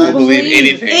at times believe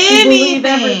anything. Who believe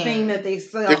everything that they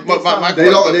say.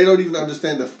 They don't even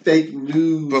understand the fake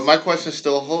news. But my question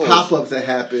still holds. Pop-ups that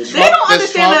happen. They don't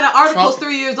understand that an article's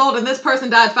 3 years old and this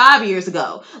person died 5 years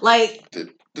ago.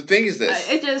 The thing is this.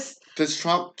 It just... Does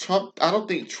Trump, I don't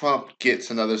think Trump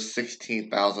gets another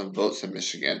 16,000 votes in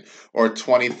Michigan or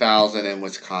 20,000 in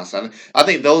Wisconsin. I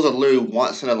think those are literally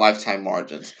once in a lifetime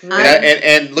margins.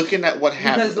 And looking at what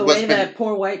happened. Because the way that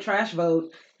poor white trash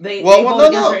vote, they vote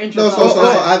against their interests. So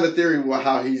I have a theory about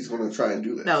how he's going to try and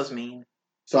do this. That was mean.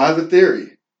 So I have a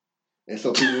theory. And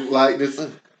so people like this,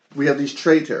 we have these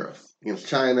trade tariffs against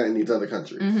China and these other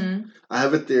countries. Mm-hmm. I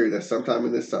have a theory that sometime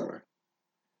in this summer,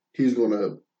 he's going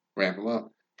to ramp them up.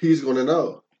 He's going to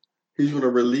know. He's going to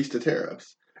release the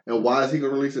tariffs. And why is he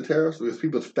going to release the tariffs? Because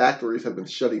people's factories have been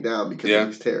shutting down because of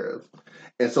these tariffs.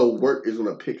 And so work is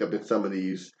going to pick up in some of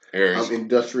these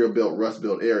industrial-built,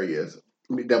 rust-built areas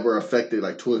that were affected,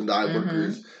 like tool and die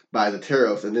workers, by the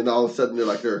tariffs. And then all of a sudden,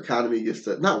 their economy gets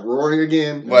not roaring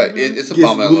again. But it's a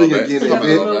bummer a little bit.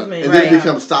 And then it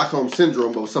becomes Stockholm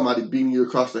Syndrome of somebody beating you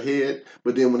across the head.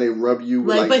 But then when they rub you...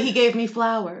 but he gave me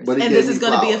flowers. And this is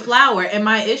going to be a flower. And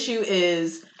my issue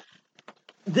is...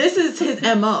 This is his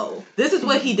MO. This is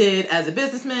what he did as a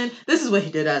businessman. This is what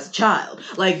he did as a child.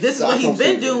 This is what he's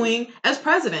been doing as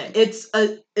president. It's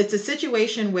a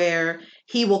situation where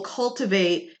he will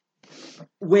cultivate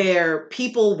where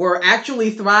people were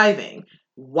actually thriving,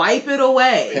 wipe it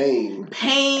away.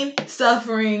 Pain,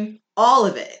 suffering, all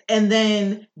of it. And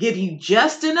then give you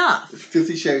just enough.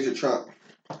 50 Shades of Trump.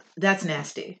 That's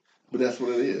nasty. But that's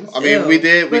what it is. I mean, we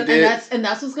did. And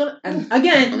that's what's going to...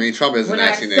 Again... I mean, Trump is a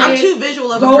nasty nigga. I'm too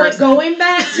visual of a person. Going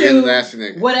back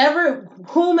to whatever,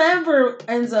 whomever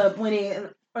ends up winning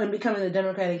and becoming the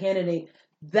Democratic candidate,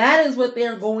 that is what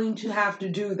they're going to have to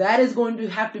do. That is going to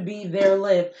have to be their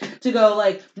lift to go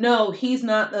no, he's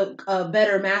not a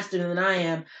better master than I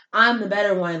am. I'm the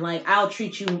better one. Like, I'll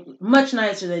treat you much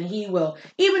nicer than he will,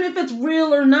 even if it's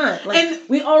real or not. Like, and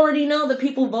we already know that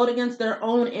people vote against their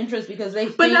own interests because they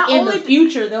think in the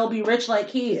future they'll be rich like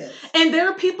he is. And there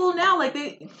are people now, like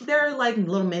there are like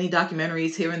little mini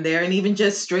documentaries here and there, and even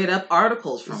just straight up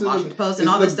articles from Washington Post and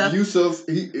all this stuff. He's an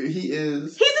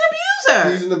abuser.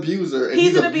 He's an abuser, and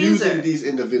he's abusing these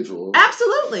individuals.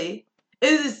 Absolutely,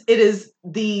 it is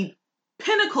the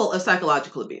pinnacle of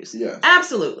psychological abuse. Yeah,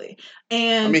 absolutely.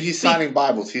 And I mean, he's signing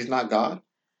Bibles. He's not God.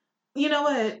 You know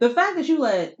what? The fact that you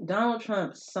let Donald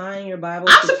Trump sign your Bible,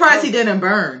 I'm surprised he didn't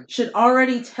burn, should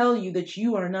already tell you that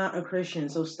you are not a Christian.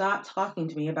 So stop talking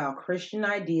to me about Christian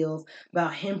ideals,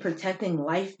 about him protecting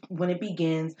life when it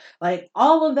begins. Like,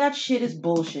 all of that shit is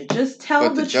bullshit. Just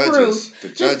tell the truth.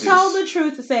 Just tell the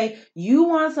truth to say you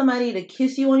want somebody to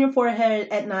kiss you on your forehead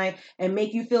at night and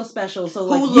make you feel special. So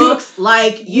who looks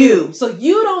like you. So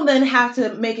you don't then have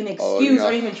to make an excuse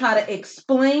or even try to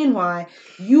explain why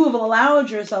you have allowed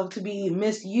yourself to be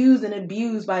misused and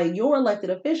abused by your elected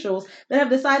officials that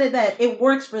have decided that it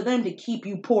works for them to keep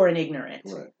you poor and ignorant.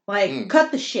 Right. Like,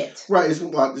 cut the shit. Right. It's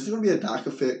going to be a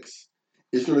DACA fix.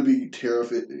 It's going to be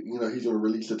tariff. He's going to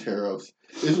release the tariffs.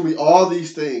 It's going to be all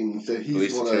these things that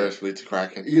he's going to release the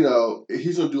cracking. He's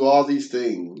going to do all these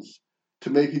things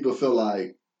to make people feel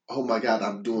like, oh my God,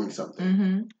 I'm doing something.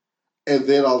 Mm-hmm. And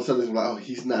then all of a sudden it's like, oh,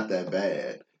 he's not that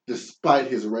bad, despite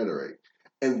his rhetoric.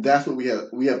 And that's what we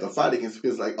have to fight against,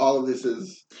 because like all of this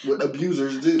is what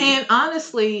abusers do. And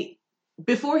honestly,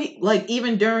 before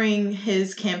even during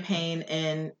his campaign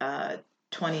in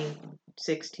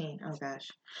 2016, oh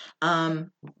gosh,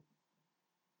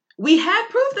 we had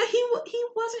proof that he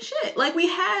wasn't shit. Like, we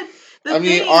had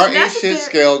our ain't shit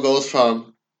scale goes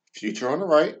from Future on the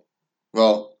right,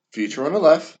 Future on the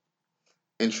left,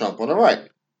 and Trump on the right.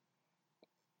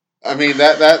 I mean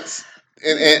that's.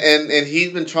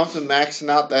 And Trump's been maxing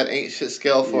out that ain't shit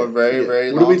scale for a very,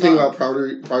 very long time. What do we think about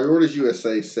Priorities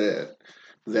USA said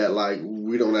that, like,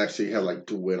 we don't actually have, like,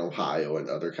 to win Ohio and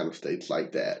other kind of states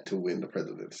like that to win the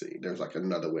presidency. There's, like,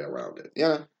 another way around it.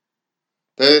 Yeah.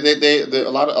 They a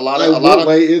lot of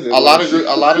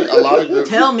groups.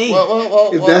 Tell me.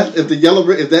 If the yellow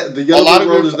road is that,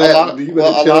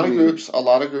 a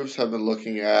lot of groups have been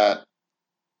looking at,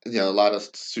 a lot of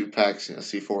super PACs,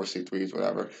 C4, C3s,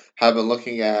 whatever, have been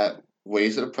looking at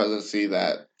ways of the presidency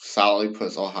that solidly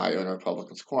puts Ohio in a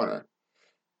Republican's corner.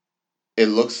 It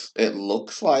looks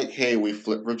like, hey, we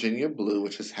flipped Virginia blue,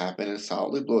 which has happened in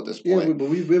solidly blue at this point. Yeah, but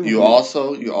we've been you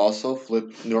also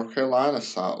flipped North Carolina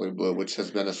solidly blue, which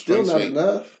has been a strong swing.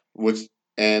 Enough.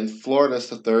 And Florida's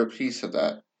the third piece of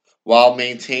that. While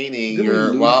maintaining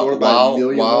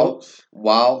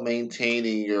while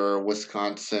maintaining your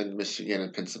Wisconsin, Michigan,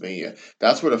 and Pennsylvania.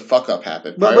 That's where the fuck up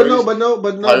happened.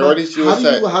 Priorities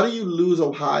USA. How do you lose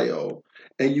Ohio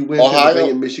and you win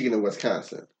Pennsylvania, Michigan, and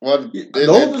Wisconsin? Well,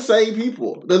 those are the same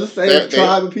people. They're the same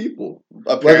tribe of people.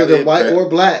 Whether they're white or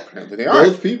black,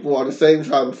 those people are the same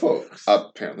tribe of folks.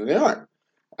 Apparently they aren't.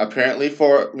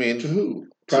 To who?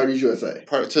 Priorities USA.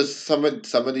 To some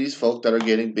of these folk that are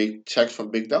getting big checks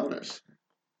from big donors.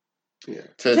 Yeah.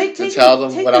 To tell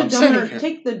them what I'm saying.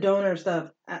 Take the donor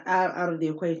stuff out of the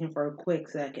equation for a quick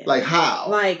second. Like how?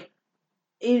 Like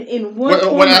in what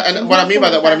I mean by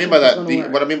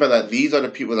that, these are the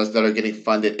people that are getting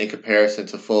funded in comparison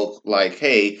to folk like,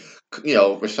 hey,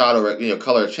 Rashad, or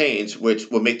color change,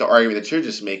 which will make the argument that you're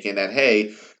just making that,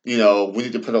 hey, we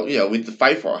need to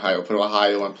fight for Ohio, put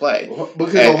Ohio in play.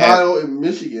 Because Ohio and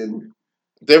Michigan,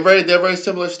 they're very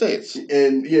similar states.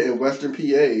 And in Western PA,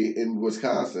 in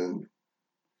Wisconsin,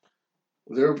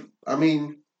 they're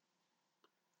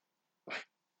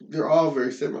all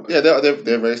very similar. Yeah,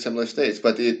 they're very similar states,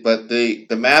 but the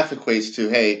math equates to,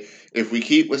 hey, if we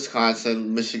keep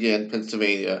Wisconsin, Michigan,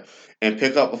 Pennsylvania, and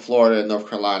pick up a Florida and North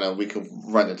Carolina, we can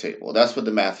run the table. That's what the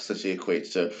math essentially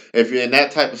equates to. If you're in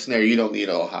that type of scenario, you don't need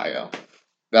Ohio.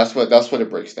 That's what it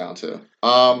breaks down to.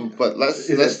 But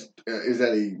is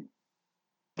that a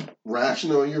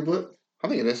rational in your book? I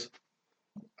think it is,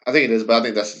 but I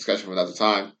think that's a discussion for another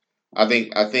time. I will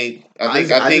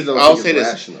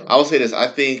say this. I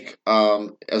think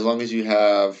as long as you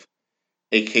have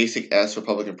a Kasich-esque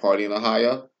Republican Party in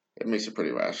Ohio, it makes it pretty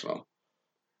rational.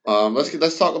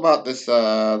 Let's talk about this.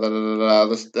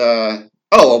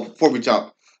 Before we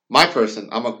jump, my person,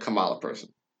 I'm a Kamala person.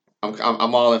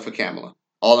 I'm all in for Kamala,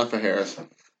 all in for Harris.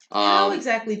 How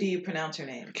exactly do you pronounce her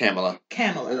name? Kamala.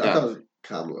 Kamala. I thought it was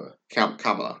Kamala.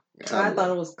 Kamala. Yeah. I thought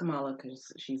it was Kamala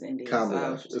because she's Indian.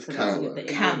 Kamala. So it's Kamala.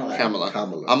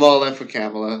 Kamala. I'm all in for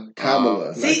Kamala.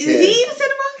 Kamala. See, he even said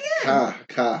it wrong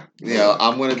again. Yeah,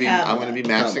 I'm gonna be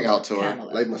maxing out to her.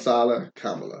 Like masala,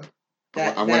 Kamala.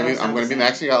 I'm going to be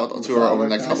maxing out to her over the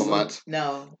next couple months.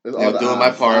 No, doing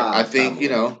my part. I think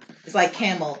it's like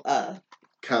Kamala.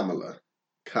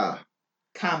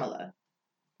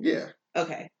 Yeah.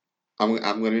 Okay. I'm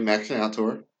going to be maxing out to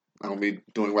her. I'm going to be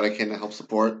doing what I can to help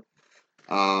support.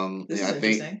 I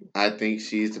think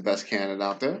she's the best candidate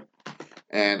out there.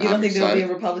 And you don't think there will be a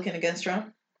Republican against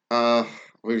Trump?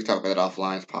 We can talk about it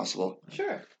offline. It's possible.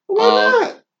 Sure.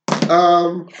 Why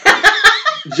not?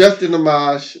 Justin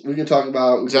Amash. We can talk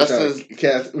about. We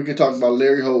can talk about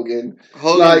Larry Hogan.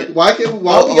 Like, why we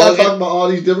gotta talk about all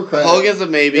these Democrats? Hogan's a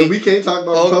maybe. And we can't talk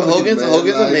about Republicans.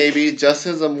 Hogan's a maybe.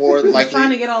 Justin's a more likely. He's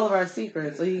trying to get all of our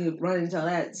secrets so you can run and tell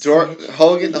that.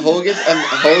 Hogan's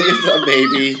a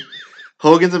maybe.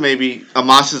 Hogan's a maybe.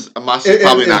 Amash is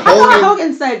probably not. I thought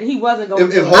Hogan said he wasn't going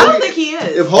to. I don't think he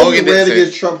is. If Hogan ran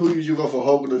against Trump, who would you go for,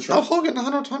 Hogan or Trump? Oh, Hogan,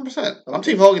 110%. I'm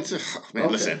Team Hogan too.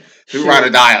 Man, listen. We ride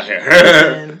or die out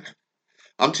here.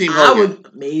 I'm Team Hogan. I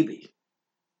would maybe.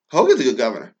 Hogan's a good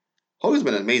governor. Hogan's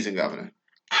been an amazing governor.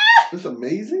 It's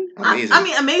amazing. I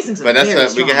mean, amazing. But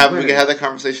that's we can have that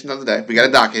conversation another day. We got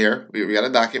a docket here. We got a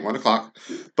docket 1:00.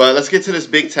 But let's get to this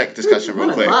big tech discussion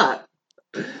real quick.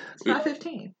 It's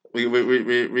 5:15. We're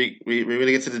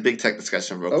gonna get to this big tech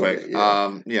discussion real quick.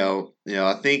 Yeah.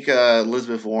 I think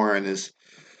Elizabeth Warren is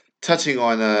touching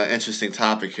on an interesting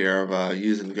topic here of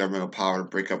using the governmental power to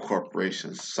break up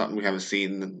corporations. Something we haven't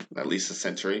seen in at least a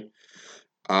century.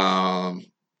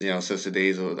 Since the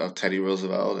days of Teddy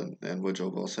Roosevelt and Woodrow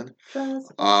Wilson.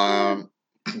 But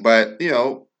what do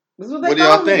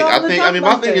y'all think?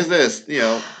 My thing is this.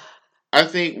 I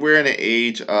think we're in an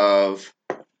age of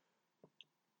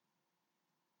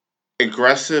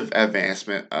aggressive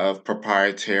advancement of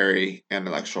proprietary and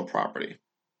intellectual property.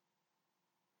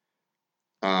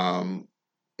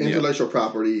 Intellectual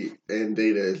property and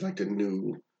data is like the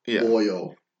new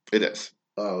oil. It is.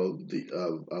 Of the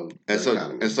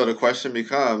economy. And so the question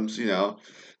becomes,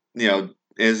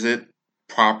 is it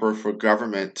proper for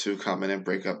government to come in and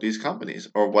break up these companies,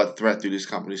 or what threat do these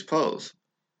companies pose?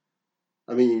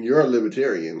 I mean, you're a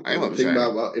libertarian. I am a libertarian.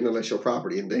 Think about intellectual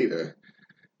property and data.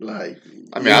 I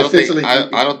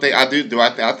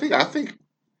think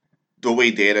the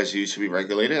way data is used should be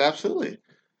regulated. Absolutely.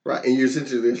 Right, and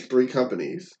essentially there's 3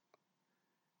 companies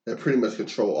that pretty much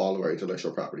control all of our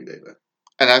intellectual property data.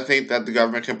 And I think that the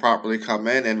government can properly come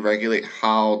in and regulate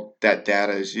how that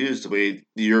data is used the way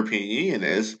the European Union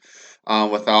is,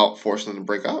 without forcing them to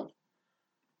break up.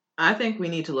 I think we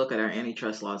need to look at our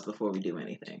antitrust laws before we do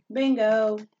anything.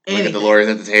 Bingo. Look at the lawyers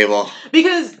at the table.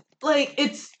 Because,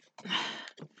 it's...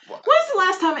 When's the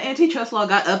last time an antitrust law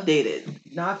got updated?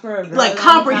 Not for a very long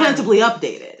comprehensively time.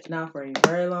 Updated. Not for a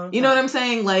very long time. You know what I'm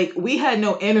saying? We had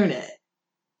no internet.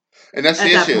 And that's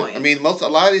the issue. Point. I mean, a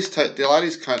lot of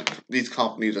these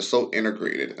companies are so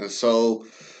integrated and so,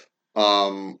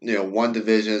 one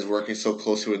division is working so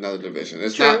closely with another division.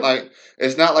 It's not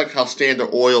like how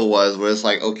Standard Oil was, where it's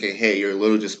like, okay, hey, you're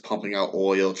literally just pumping out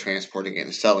oil, transporting it,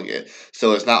 and selling it.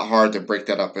 So it's not hard to break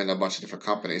that up in a bunch of different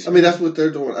companies. I mean, that's what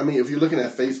they're doing. I mean, if you're looking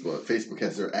at Facebook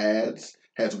has their ads.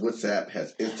 Has WhatsApp,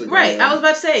 has Instagram. Right, I was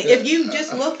about to say, if you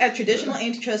just look at traditional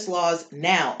antitrust laws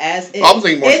now, as I was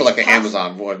thinking more so like an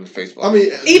Amazon more than Facebook. I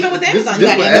mean, even with Amazon, you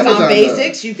got Amazon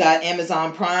Basics, you got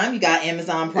Amazon Prime, you got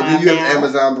Amazon Prime and then you have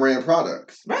Amazon brand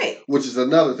products. Right. Which is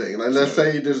another thing. Like, let's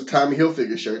say there's Tommy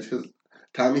Hilfiger shirts, because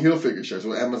Tommy Hilfiger shirts.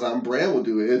 What Amazon brand will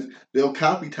do is they'll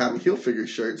copy Tommy Hilfiger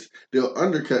shirts, they'll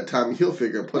undercut Tommy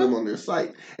Hilfiger and put them on their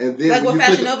site, and then like what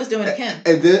Fashion Nova's doing to Kim,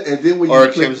 and then when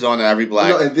you Kim's on every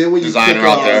black and then when designer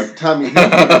out there, Tommy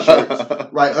Hilfiger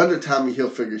shirts, right under Tommy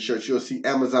Hilfiger shirts, you'll see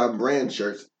Amazon brand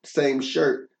shirts, same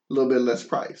shirt, a little bit less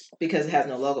price because it has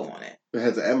no logo on it. It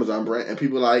has an Amazon brand, and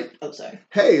people are like, oh sorry,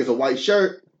 hey, it's a white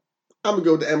shirt. I'm gonna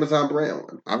go with the Amazon brand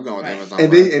one. I'm going with Amazon.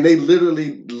 And they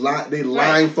literally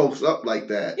line folks up like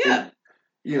that. Yeah.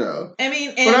 And,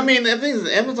 I mean, the thing is,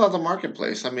 Amazon's a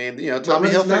marketplace. I mean, Tommy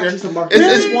Hilfiger. Is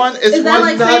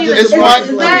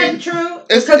that true?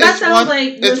 Because that sounds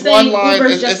like you're saying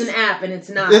Uber's just an app, and it's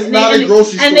not. It's not a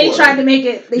grocery store. And they tried to make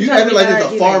it. You act like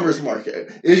it's a farmer's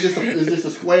market. It's just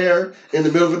a square in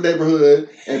the middle of a neighborhood,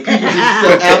 and people just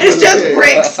sell apples. It's just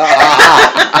bricks.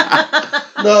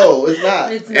 No, it's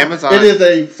not. Amazon. It is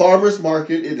a farmer's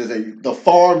market. It is the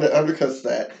farm that undercuts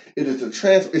that. It is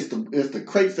It's the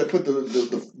crates that put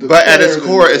the But at its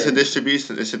core, it's a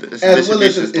distribution. It's a distribution lane.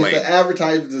 It's the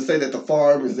advertisement to say that the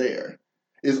farm is there.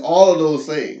 It's all of those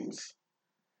things.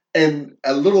 And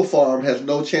a little farm has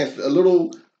no chance. A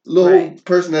little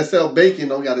person that sells bacon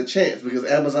don't got a chance because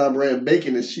Amazon brand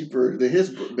bacon is cheaper than his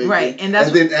bacon. Right, and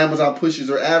then Amazon pushes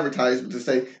their advertisement to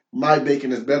say my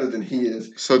bacon is better than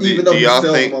his. So do y'all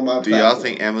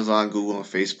think Amazon, Google, and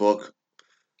Facebook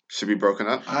should be broken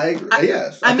up. I agree.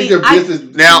 Yes, I think mean, their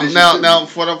business. Now,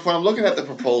 when I'm looking at the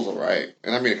proposal, right,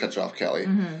 and I mean to cut you off, Kelly.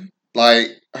 Mm-hmm. Like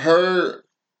her,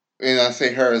 and I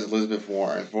say her as Elizabeth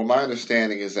Warren. Well, my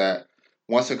understanding is that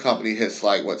once a company hits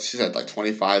like what she said, like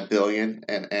 $25 billion,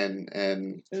 and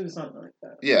it was something like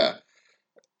that. Yeah,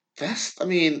 that's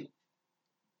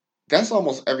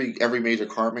almost every major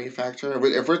car manufacturer.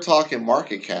 If we're talking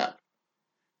market cap,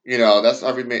 that's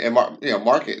every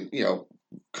market,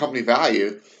 company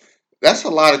value. That's a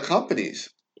lot of companies.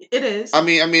 It is. I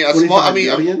mean, a small.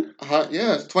 Billion?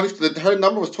 Yeah, 20. Her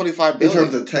number was $25 billion in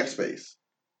terms of tech space.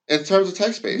 In terms of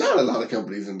tech space, not a lot of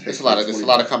companies in tech. It's a lot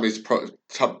of companies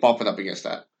bumping up against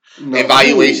that. No,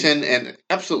 evaluation and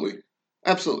absolutely.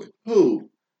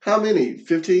 Who? How many?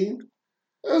 15?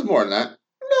 It was more than that.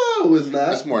 No, it's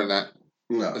not. It's more than that.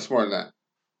 No, it's more than that.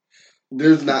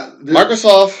 There's not.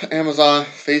 Microsoft, Amazon,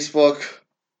 Facebook,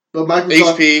 but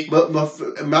Microsoft, HP. But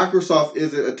Microsoft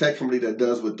isn't a tech company that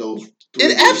does what those.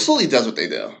 It absolutely does what they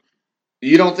do.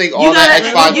 You don't think all you that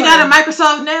Xbox? You got a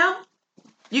Microsoft now?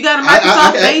 You got a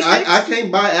Microsoft Basics? I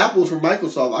can't buy apples from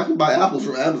Microsoft. I can buy apples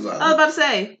from Amazon. I was about to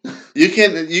say. You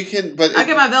can, but I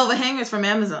get my velvet hangers from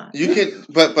Amazon. You can,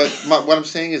 but what I'm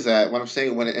saying is that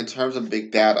in terms of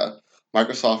big data,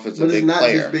 Microsoft is a big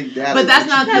player. Just big data. But that's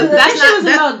not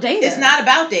about data. It's not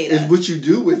about data. It's what you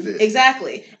do with it.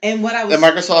 Exactly. And what I was. And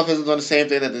Microsoft isn't doing the same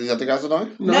thing that the other guys are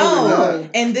doing. No.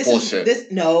 And this bullshit.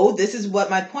 This is what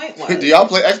my point was. Do y'all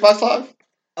play Xbox Live?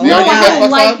 No, I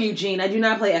don't like Eugene. I do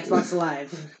not play Xbox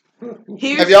Live.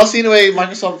 Have y'all seen the way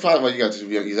Microsoft tried? Well, you guys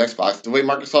use Xbox. The way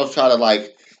Microsoft tried to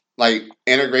like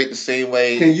integrate the same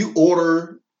way. Can you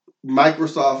order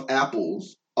Microsoft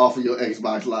apples off of your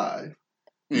Xbox Live?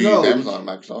 You use Amazon,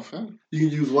 Microsoft. Yeah. You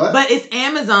can use what? But it's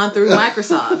Amazon through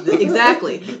Microsoft.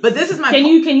 Exactly. But this is my. Can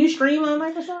you stream on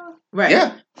Microsoft? Right.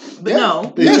 Yeah. But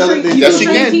no. Yes, you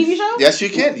can. TV show? Yes, you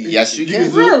can. Yes, you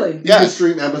can. Really? You can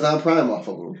stream Amazon Prime off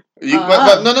of them.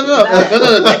 But no.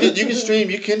 You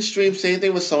can stream. Same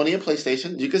thing with Sony and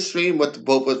PlayStation. You can stream with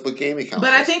gaming consoles.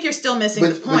 But I think you're still missing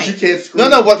the point. But you can't stream.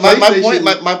 No. What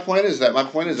my point is that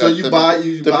so you buy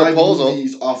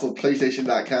movies off of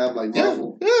PlayStation.com like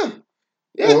Marvel. Yeah.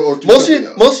 Or most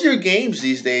of your games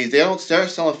these days they're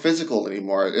selling physical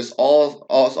anymore. It's all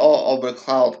over the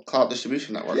cloud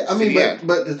distribution network. Yeah, I mean,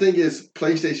 but the thing is,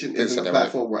 PlayStation isn't a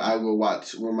platform where I will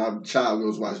watch where my child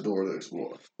goes watch Dora the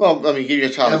Explorer. Well, I mean, give your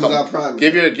child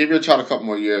give your child a couple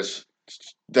more years.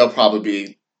 They'll probably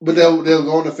be. But they'll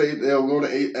go to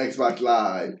Xbox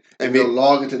Live and they'll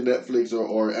log into Netflix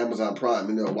or Amazon Prime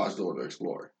and they'll watch Dora the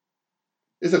Explorer.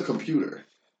 It's a computer.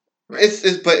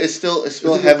 It's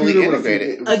still heavily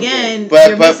integrated. Again,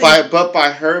 but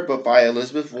by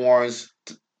Elizabeth Warren's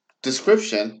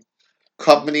description,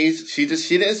 companies. She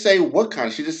didn't say what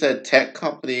kind. She just said tech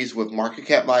companies with market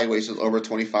cap valuations over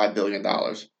 $25 billion.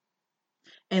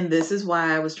 And this is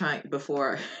why I was trying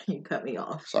before you cut me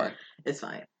off. Sorry, it's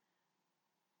fine.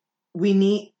 We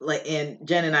need and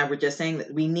Jen and I were just saying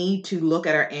that we need to look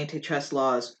at our antitrust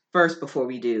laws first before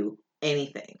we do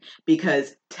anything,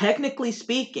 because technically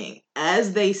speaking,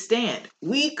 as they stand,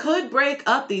 we could break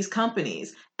up these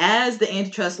companies as the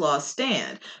antitrust laws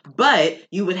stand, but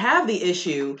you would have the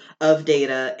issue of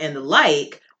data and the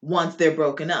like once they're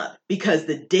broken up, because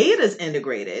the data's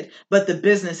integrated but the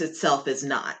business itself is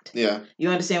not. Yeah, you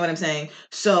understand what I'm saying?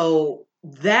 So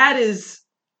that is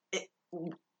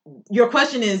your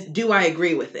question is, do I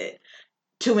agree with it?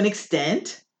 To an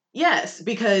extent, yes,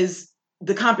 because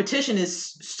the competition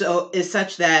is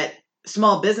such that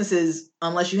small businesses,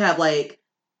 unless you have brick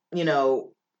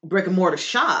and mortar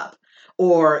shop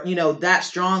or, that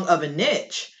strong of a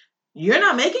niche, you're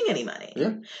not making any money.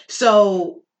 Yeah.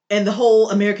 So, and the whole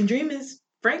American dream is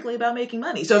frankly about making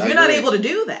money. So if you're not able to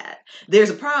do that, there's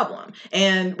a problem.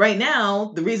 And right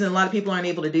now, the reason a lot of people aren't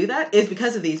able to do that is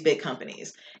because of these big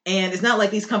companies. And it's not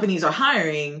like these companies are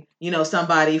hiring,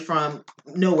 somebody from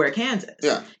nowhere, Kansas.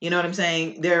 Yeah. You know what I'm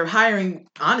saying? They're hiring,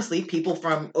 honestly, people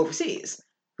from overseas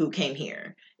who came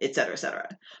here, et cetera, et cetera.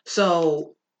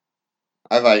 So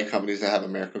I value companies that have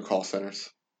American call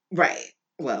centers. Right.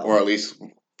 Well, or at least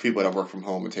people that work from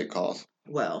home and take calls.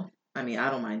 Well, I mean, I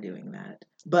don't mind doing that.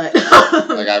 But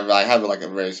I have a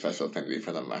very special affinity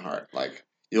for them in my heart. Like,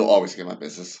 you'll always get my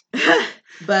business.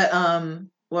 But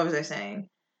what was I saying?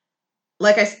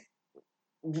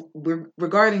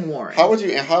 Regarding Warren, what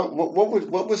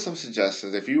would some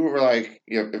suggestions if you were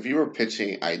if you were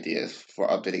pitching ideas for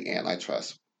updating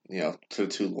antitrust, to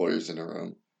two lawyers in a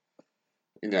room,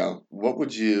 what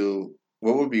would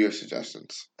be your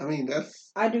suggestions? I mean,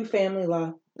 I do family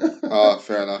law. Oh,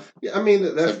 fair enough. Yeah, I mean,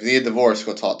 so if you need a divorce,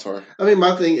 go talk to her. I mean,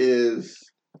 my thing is,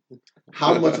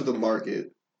 how much of the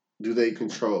market do they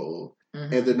control,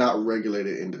 and they're not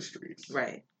regulated industries.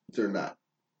 Right. They're not.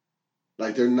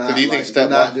 Like they're not. So do you think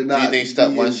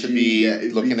step one should be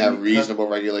looking at reasonable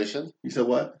regulation? You said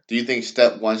what? Do you think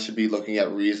step one should be looking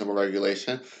at reasonable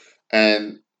regulation?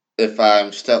 And if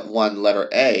I'm step one, letter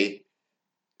A,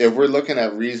 if we're looking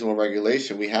at reasonable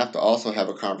regulation, we have to also have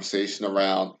a conversation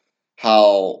around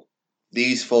how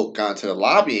these folk got into the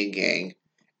lobbying gang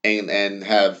and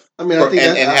have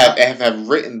have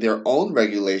written their own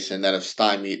regulation that have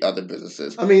stymied other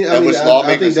businesses. Which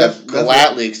lawmakers have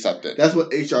gladly accepted. That's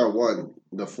what HR1,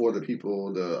 the For the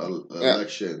People, the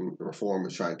election reform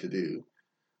is trying to do.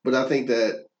 But I think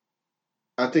there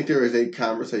is a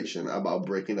conversation about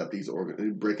breaking up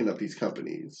these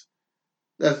companies.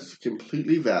 That's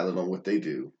completely valid on what they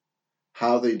do,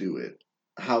 how they do it,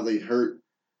 how they hurt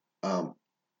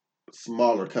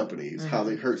smaller companies, how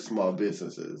they hurt small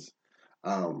businesses,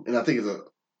 and I think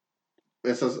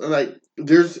it's like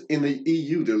there's in the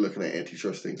EU they're looking at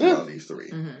antitrust things around these three,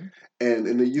 and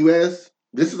in the US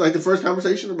this is like the first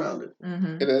conversation around it.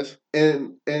 It is,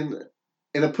 and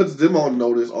it puts them on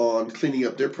notice on cleaning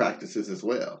up their practices as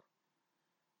well.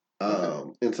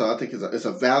 And so I think it's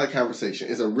a valid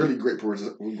conversation. It's a really great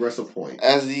progressive point.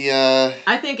 I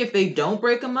think if they don't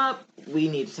break them up, we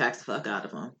need to tax the fuck out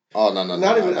of them. Oh no!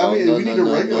 We need to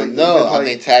regulate them. No, I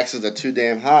think taxes are too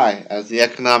damn high. As the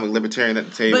economic libertarian at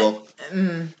the table.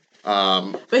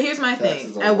 But here's my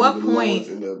thing. At what point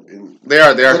they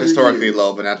are historically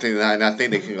low, but I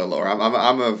think they can go lower.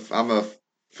 I'm a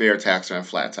fair taxer and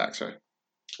flat taxer.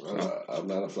 I'm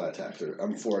not a flat taxer.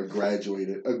 I'm for a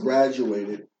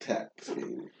graduated tax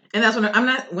scheme. And that's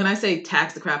when I say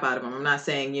tax the crap out of them, I'm not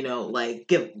saying, like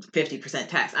give 50%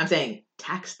 tax. I'm saying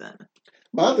tax them.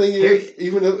 My thing is,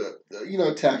 even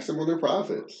if, tax them on their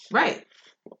profits. Right.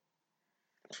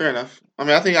 Fair enough. I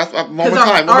mean, I think one more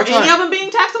time. Are any of them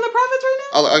being taxed on their profits right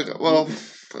now? Well,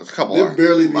 a couple They're are.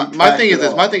 Barely my thing is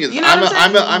this. You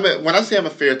know when I say I'm a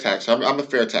fair taxer, I'm a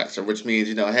fair taxer, which means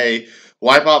hey,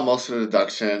 wipe out most of the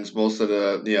deductions, most of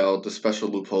the the special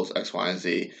loopholes X, Y, and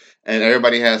Z, and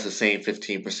everybody has the same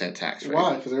 15% tax rate.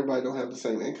 Why? Because everybody don't have the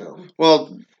same income.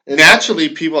 Well, naturally,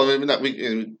 people. We're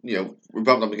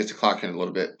bumping up against the clock here in a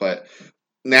little bit, but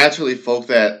naturally, folk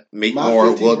that make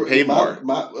more will pay more.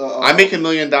 I make $1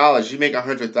 million. You make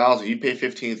 $100,000. You pay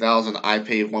 $15,000. I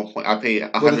pay I pay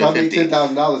 $150,000. But if I make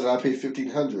 $10,000 and I pay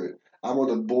 $1,500, I'm on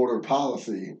the border of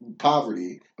poverty.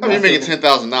 I mean, you're making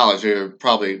 $10,000. You're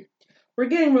probably. We're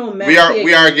getting real mathy.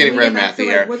 We are getting real mathy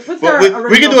here.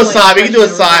 We can do a side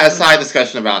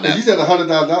discussion about that. You said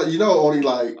 $100,000. Only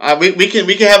like we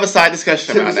can have a side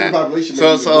discussion about that.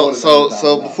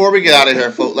 So before we get out of here,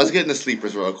 folks, let's get into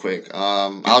sleepers real quick.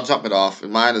 I'll jump it off.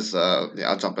 Mine is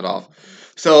I'll jump it off.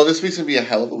 So this week's gonna be a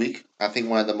hell of a week. I think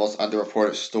one of the most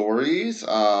underreported stories.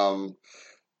 The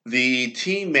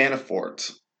Team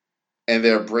Manafort and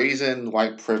their brazen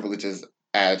white privileges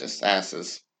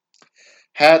asses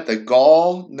had the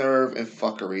gall, nerve, and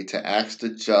fuckery to ask the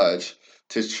judge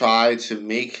to try to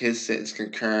make his sentence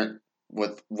concurrent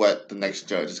with what the next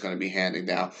judge is going to be handing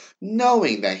down,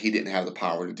 knowing that he didn't have the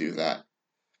power to do that.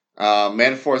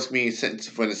 Manafort's being sentenced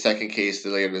for the second case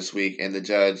later this week, and the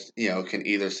judge, can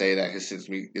either say that his sentence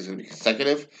is going to be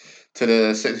consecutive to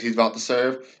the sentence he's about to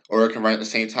serve, or it can run at the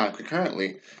same time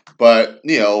concurrently. But,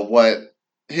 what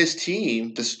his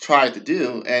team just tried to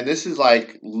do, and this is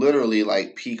literally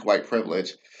peak white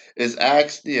privilege, is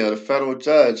ask the federal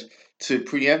judge to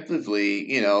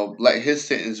preemptively let his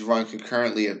sentence run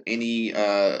concurrently of any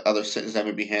other sentence that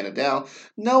may be handed down,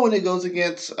 knowing it goes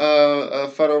against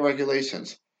federal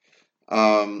regulations.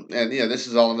 And this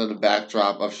is all under the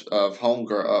backdrop of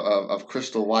homegirl of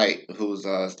Crystal White, who's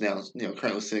now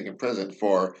currently sitting in prison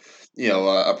for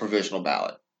a provisional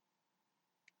ballot.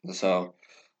 So.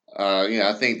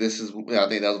 I think that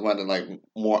was one of the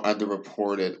more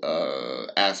underreported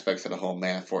aspects of the whole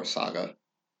Manafort saga.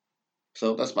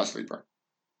 So that's my sleeper.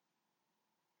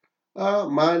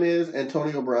 Mine is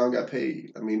Antonio Brown got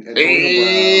paid. Antonio Brown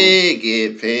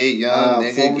get paid, young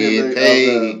nigga get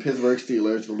paid. Of the Pittsburgh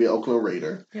Steelers will be an Oakland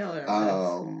Raider. At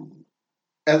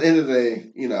the end of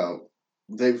the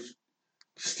day,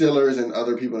 Steelers and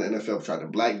other people in the NFL tried to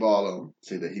blackball him,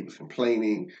 say that he was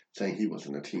complaining, saying he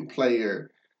wasn't a team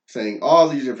player. Saying all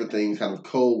these different things, kind of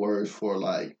code words for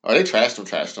they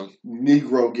trashed him.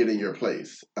 Negro get in your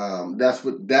place. That's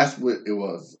what it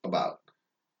was about.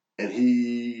 And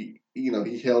he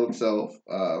held himself.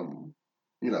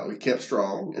 He kept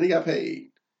strong, and he got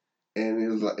paid.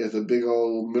 And it's a big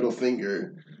old middle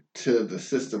finger to the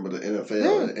system of the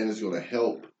NFL, and it's going to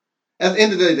help. At the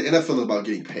end of the day, the NFL is about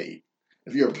getting paid.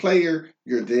 If you're a player,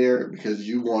 you're there because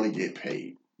you want to get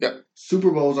paid. Yep.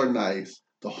 Super Bowls are nice.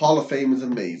 The Hall of Fame is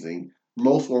amazing.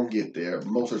 Most won't get there.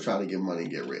 Most are trying to get money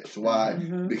and get rich. Why?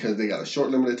 Because they got a short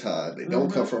limited time. They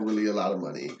don't come from really a lot of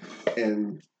money.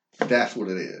 And that's what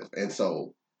it is. And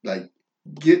so, like,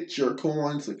 get your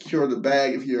coin, secure the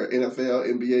bag if you're an NFL,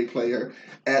 NBA player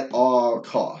at all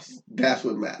costs. That's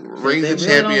what matters. Rings and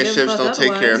championships don't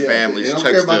take care of families. They don't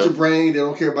care about your brain. They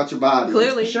don't care about your body.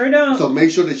 Clearly. Sure don't. So make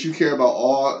sure that you care about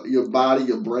all your body,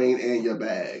 your brain, and your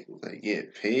bag. They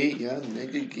get paid, young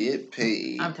nigga get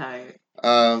paid. I'm tired.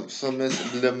 So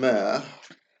Miss Lemaire.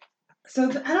 So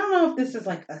I don't know if this is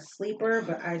like a sleeper,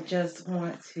 but I just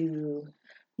want to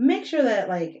make sure that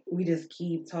like we just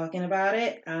keep talking about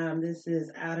it. This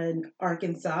is out in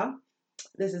Arkansas.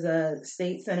 This is a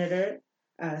state senator,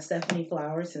 Stephanie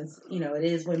Flowers, since it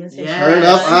is Women's History Month. Turn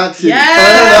up, auntie. Yes.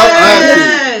 Turn up,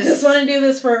 auntie. Just want to do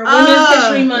this for Women's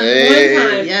History Month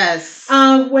one time. Yes.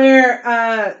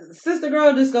 Where Sister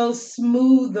Girl just goes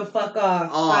smooth the fuck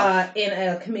off in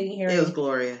a committee hearing. It was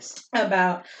glorious.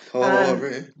 About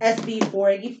SB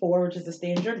 484, which is the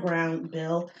Stand Your Ground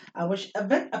bill, which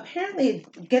apparently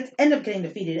end up getting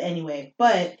defeated anyway.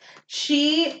 But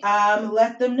she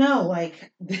let them know,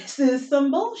 like, this is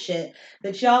some bullshit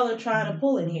that y'all are trying to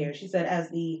pull in here. She said, as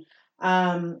the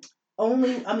I'm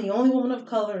the only woman of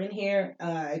color in here.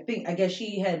 I guess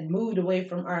she had moved away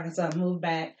from Arkansas, moved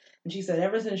back. And she said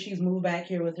ever since she's moved back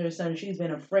here with her son, she's been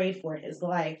afraid for his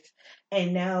life.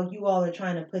 And now you all are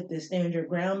trying to put this Stand Your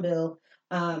Ground bill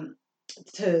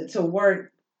to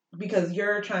work because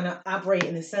you're trying to operate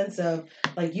in the sense of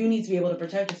like you need to be able to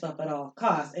protect yourself at all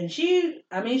costs. And she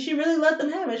really let them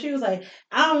have it. She was like,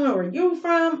 I don't know where you're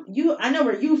from. I know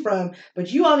where you're from, but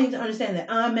you all need to understand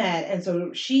that I'm mad. And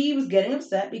so she was getting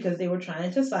upset because they were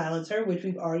trying to silence her, which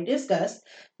we've already discussed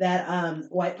that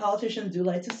white politicians do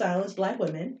like to silence black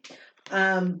women.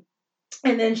 And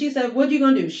then she said, "What you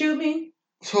gonna do? Shoot me?"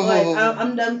 Like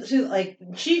I'm done.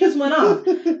 She just went off.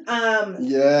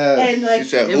 And like she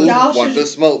said, y'all want the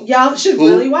smoke. Y'all should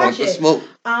really watch it. Smoke.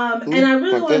 And I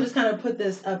really want to just kind of put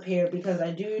this up here because I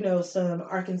do know some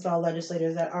Arkansas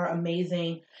legislators that are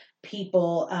amazing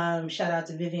people. Shout out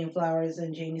to Vivian Flowers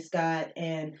and Jamie Scott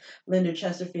and Linda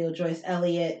Chesterfield, Joyce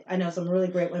Elliott. I know some really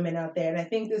great women out there, and I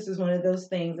think this is one of those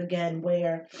things again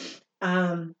where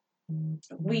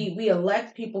we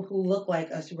elect people who look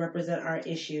like us, who represent our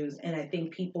issues, and I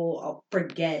think people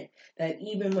forget that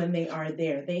even when they are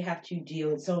there, they have to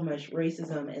deal with so much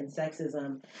racism and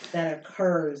sexism that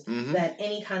occurs, that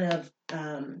any kind of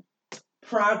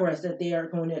progress that they are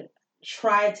going to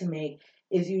try to make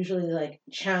is usually like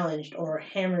challenged or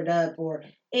hammered up or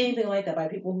anything like that by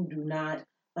people who do not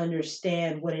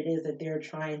understand what it is that they're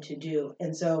trying to do.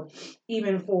 And so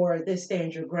even for this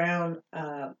Stand Your Ground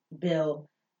bill,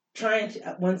 trying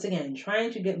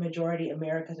to get majority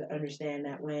America to understand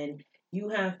that when you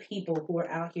have people who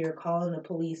are out here calling the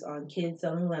police on kids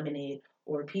selling lemonade,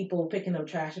 or people picking up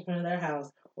trash in front of their house,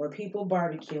 or people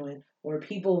barbecuing, or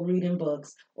people reading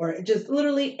books, or just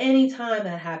literally any time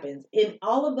that happens, in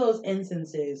all of those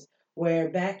instances where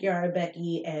Backyard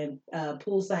Becky and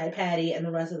Poolside Patty and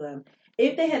the rest of them,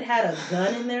 if they had had a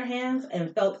gun in their hands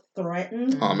and felt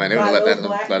threatened by those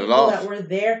black people that were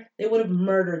there, they would have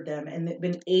murdered them and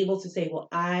been able to say, well,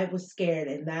 I was scared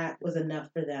and that was enough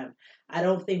for them. I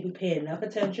don't think we pay enough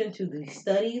attention to the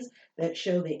studies that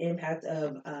show the impact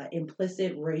of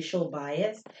implicit racial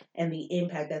bias and the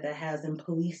impact that has in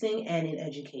policing and in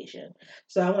education.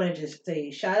 So I want to just say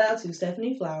shout out to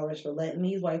Stephanie Flowers for letting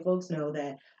these white folks know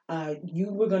that you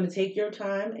were going to take your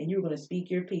time and you were going to speak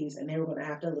your piece and they were going to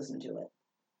have to listen to it.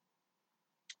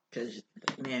 Because,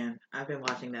 man, I've been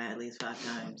watching that at least 5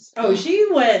 times. Oh, she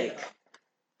went...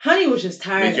 Honey was just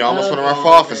tired. Make you almost want to run for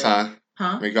office, huh?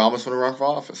 Make you almost want to run for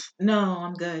office. No,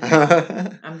 I'm good.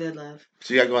 I'm good, love.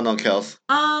 So you got going on, Kels?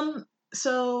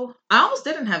 So I almost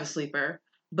didn't have a sleeper,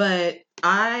 but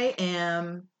I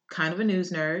am kind of a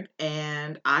news nerd,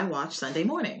 and I watch Sunday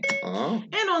Morning. Oh.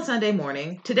 And on Sunday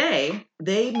Morning today,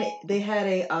 they had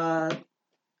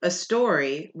a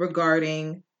story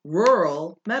regarding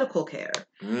rural medical care,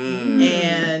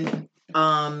 and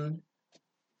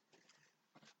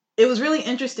it was really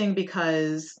interesting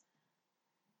because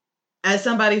as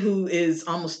somebody who is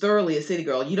almost thoroughly a city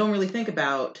girl, you don't really think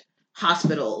about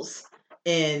hospitals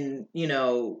in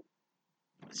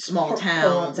small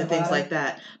towns and things like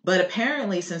that. But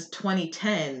apparently since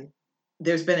 2010,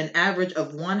 there's been an average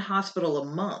of 1 hospital a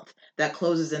month that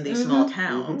closes in these small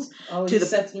towns. Oh, to the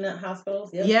safety net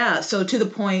hospitals. Yep. Yeah. So to the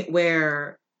point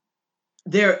where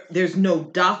there's no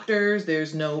doctors,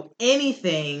 there's no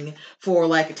anything for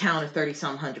like a town of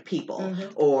 30-some hundred people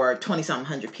or 20-some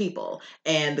hundred people.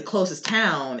 And the closest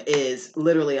town is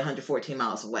literally 114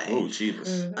 miles away. Oh,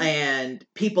 Jesus. And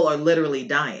people are literally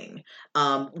dying.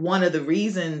 One of the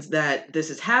reasons that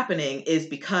this is happening is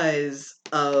because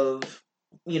of,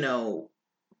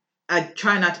 I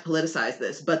try not to politicize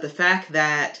this, but the fact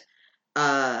that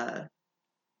Medicaid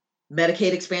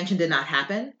expansion did not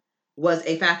happen was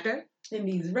a factor. In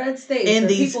these red states, where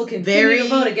people continue to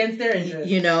vote against their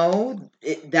interests.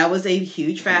 That was a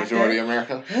huge factor. Majority of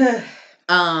America.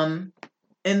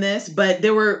 In this, but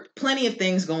there were plenty of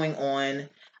things going on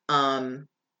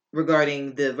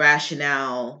regarding the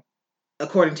rationale,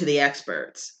 according to the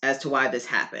experts, as to why this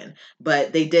happened.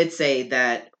 But they did say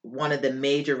that one of the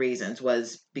major reasons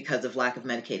was because of lack of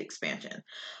Medicaid expansion.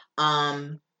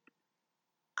 I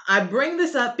bring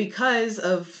this up because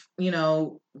of,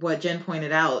 what Jen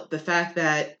pointed out, the fact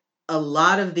that a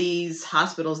lot of these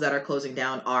hospitals that are closing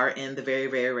down are in the very,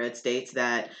 very red states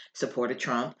that supported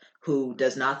Trump, who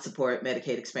does not support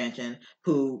Medicaid expansion,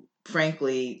 who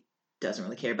frankly doesn't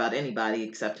really care about anybody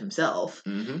except himself.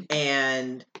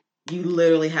 And you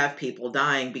literally have people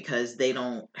dying because they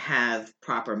don't have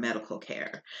proper medical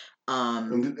care.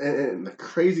 And the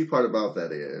crazy part about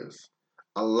that is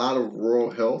a lot of rural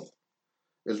health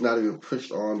is not even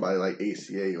pushed on by like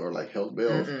ACA or like health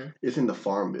bills. It's in the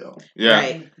farm bill. Yeah.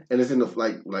 Right. And it's in the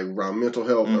like around mental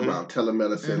health, around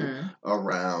telemedicine,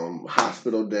 around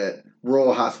hospital debt,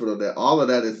 rural hospital debt. All of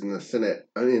that is in the Senate,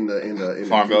 in the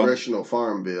Congressional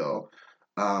Farm Bill.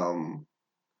 And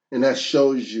that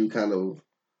shows you kind of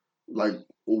like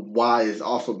why it's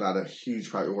also not a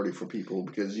huge priority for people,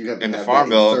 because you have to have that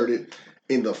inserted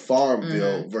in the farm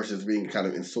bill versus being kind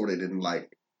of inserted in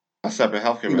like a separate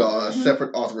healthcare bill. A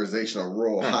separate authorization, a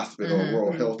rural hospital,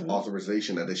 rural health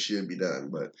authorization that it should be done.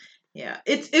 But yeah,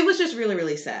 it was just really,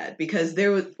 really sad, because there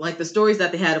was like the stories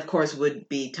that they had, of course, would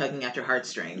be tugging at your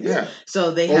heartstrings. Yeah. So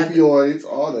they opioids,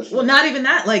 all that stuff. Well, not even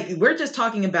that. Like, we're just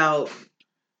talking about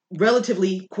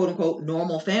relatively, quote unquote,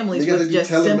 normal families with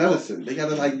just telemedicine. Simple. They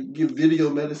gotta like give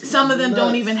video medicine. Some of them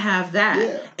don't even have that.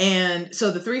 Yeah. And so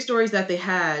the 3 stories that they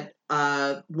had,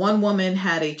 one woman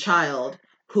had a child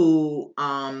who,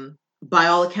 by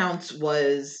all accounts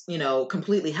was,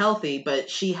 completely healthy, but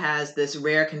she has this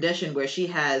rare condition where she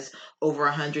has over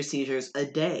 100 seizures a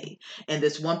day. And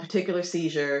this one particular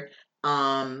seizure,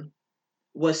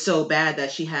 was so bad that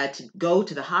she had to go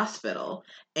to the hospital,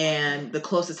 and the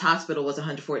closest hospital was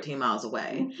 114 miles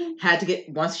away.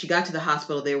 Once she got to the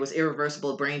hospital, there was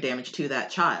irreversible brain damage to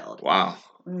that child. Wow.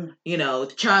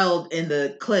 The child in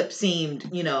the clip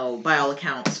seemed, by all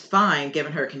accounts, fine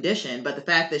given her condition. But the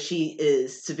fact that she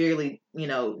is severely,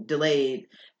 delayed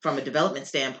from a development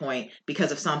standpoint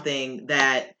because of something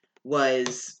that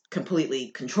was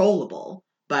completely controllable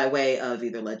by way of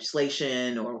either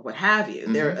legislation or what have you.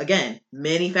 There are, again,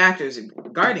 many factors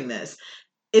regarding this.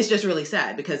 It's just really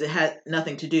sad because it had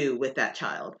nothing to do with that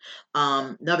child.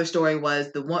 Another story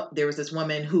was there was this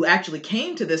woman who actually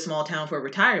came to this small town for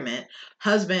retirement.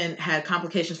 Husband had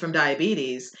complications from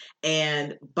diabetes,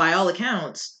 and by all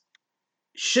accounts,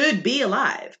 should be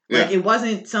alive. Yeah. Like, it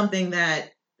wasn't something that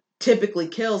typically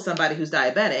kills somebody who's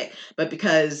diabetic, but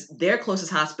because their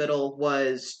closest hospital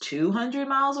was 200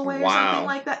 miles away or something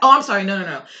like that. Oh, I'm sorry.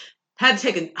 No. Had to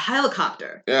take a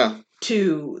helicopter. Yeah.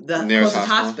 To the closest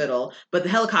hospital, but the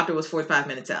helicopter was 45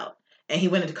 minutes out, and he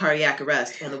went into cardiac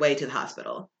arrest on the way to the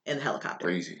hospital in the helicopter.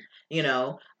 Crazy.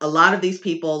 A lot of these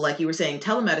people, like you were saying,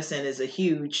 telemedicine is a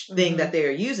huge thing that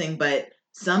they're using, but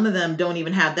some of them don't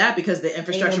even have that because the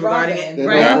infrastructure regarding it,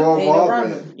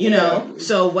 right?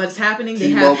 So what's happening? They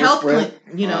have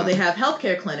they have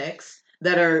healthcare clinics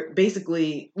that are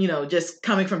basically, just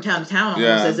coming from town to town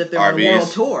almost as if they're on a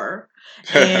world tour.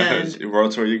 And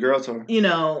world tour, your girl tour.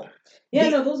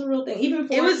 Those are real things. Even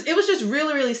for it was just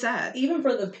really, really sad. Even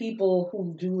for the people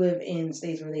who do live in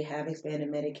states where they have expanded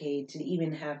Medicaid, to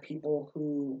even have people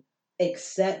who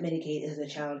accept Medicaid as a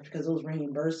challenge because those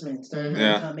reimbursements don't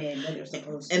come in when they're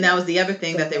supposed to. And that was the other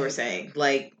thing that they were saying.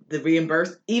 Like, the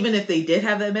even if they did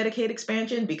have the Medicaid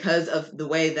expansion, because of the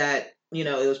way that,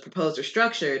 it was proposed or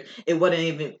structured, it wouldn't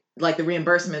even, like, the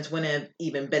reimbursements wouldn't have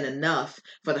even been enough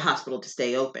for the hospital to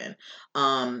stay open.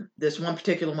 This one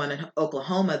particular one in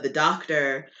Oklahoma, the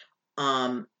doctor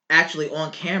actually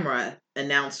on camera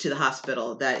announced to the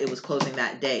hospital that it was closing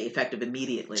that day, effective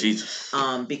immediately. Jesus.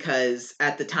 Because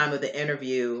at the time of the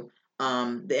interview,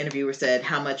 the interviewer said,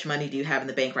 "How much money do you have in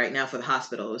the bank right now for the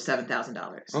hospital?" It was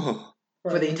 $7,000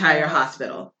 for the entire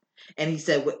hospital. And he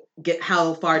said,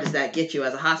 "How far does that get you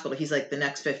as a hospital?" He's like, "The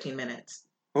next 15 minutes.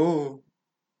 Oh,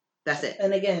 That's it."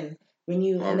 And again,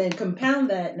 And then compound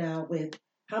that now with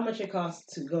how much it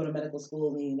costs to go to medical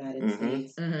school in the United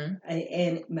States,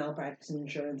 and malpractice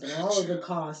insurance, and all of the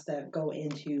costs that go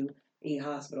into a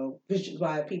hospital, which is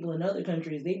why people in other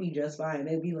countries, they'd be just fine.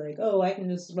 They'd be like, oh, I can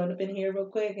just run up in here real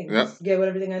quick and just get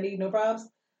everything I need, no problems.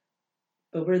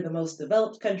 But we're the most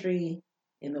developed country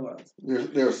in the world.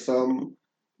 There are some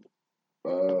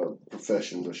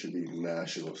professions that should be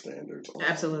national standards.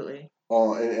 Absolutely.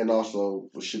 And also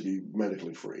should be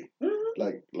medically free.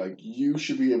 Like you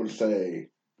should be able to say,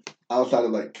 outside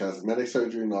of like cosmetic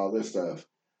surgery and all this stuff,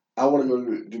 I want to go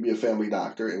to be a family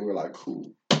doctor, and we're like,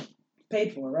 cool.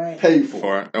 Paid for, right? Paid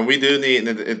for. And we do need.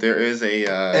 There is a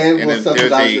and we'll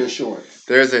subsidize your insurance.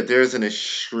 There's an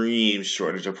extreme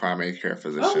shortage of primary care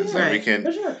physicians. Oh, yeah. We can.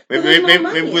 For sure. Maybe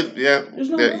There's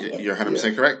no money. You're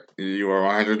 100% correct. You are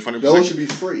 120%. Those should be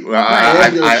free. Well, I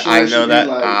know that.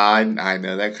 I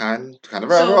know that kind of very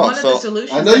well. One of the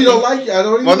solutions. I know you don't like it. I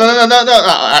don't. Well, no.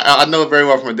 I know it very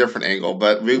well from a different angle,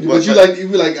 but you be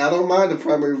like, I don't mind the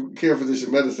primary care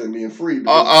physician medicine being free.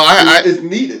 It's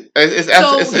needed.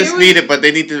 It's needed, but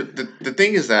they need to. The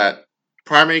thing is that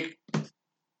primary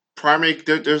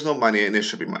there's no money, and there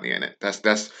should be money in it. There's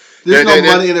no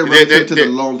money in it relative to the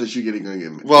loan that you're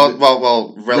getting.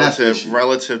 Well,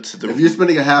 relative to the. If you're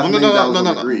spending $500,000 on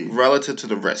a degree, relative to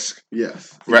the risk.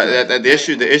 Yes. Exactly.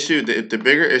 The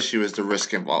bigger issue is the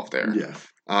risk involved there. Yes.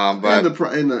 But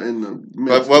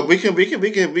we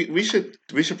should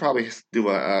probably do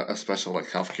a special like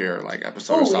healthcare like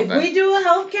episode or something. If we do a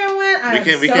healthcare one, I'm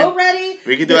ready.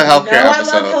 We can do a healthcare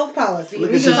episode. I love health policy. We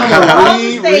can all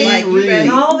the states and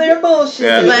all their bullshit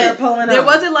that they're pulling out.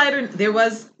 There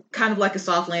was kind of like a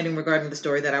soft landing regarding the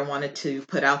story that I wanted to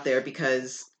put out there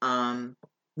because now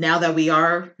that we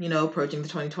are, approaching the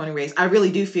 2020 race, I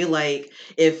really do feel like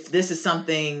if this is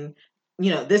something,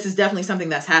 this is definitely something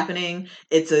that's happening.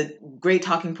 It's a great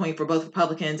talking point for both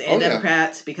Republicans and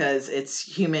Democrats because it's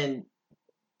human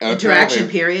interaction,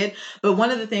 period. But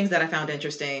one of the things that I found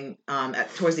interesting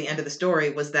towards the end of the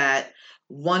story was that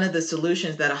one of the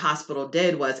solutions that a hospital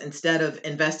did was instead of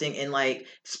investing in like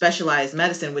specialized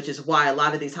medicine, which is why a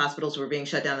lot of these hospitals were being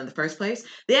shut down in the first place,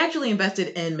 they actually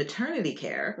invested in maternity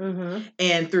care.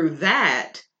 And through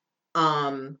that,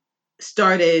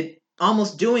 started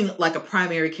almost doing like a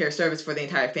primary care service for the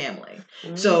entire family.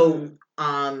 So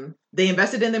they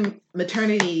invested in the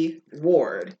maternity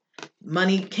ward.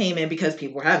 Money came in because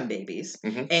people were having babies.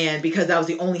 And because that was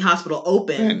the only hospital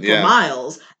open for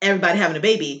miles, everybody having a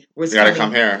baby was got to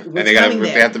come here. And they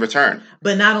have to return.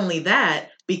 But not only that,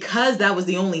 because that was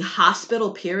the only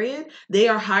hospital period, they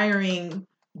are hiring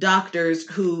doctors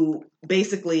who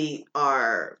basically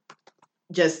are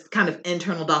just kind of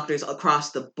internal doctors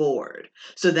across the board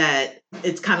so that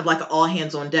it's kind of like an all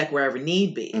hands on deck wherever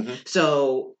need be.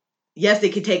 So yes, they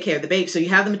could take care of the baby. So you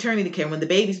have the maternity care. When the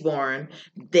baby's born,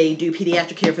 they do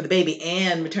pediatric care for the baby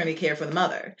and maternity care for the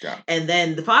mother. Yeah. And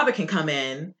then the father can come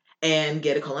in and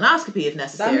get a colonoscopy if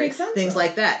necessary. That makes sense. Things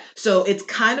like that. So it's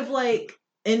kind of like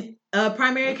in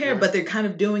primary care, but they're kind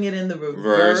of doing it in the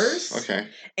reverse. Okay.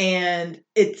 And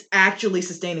it's actually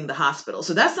sustaining the hospital.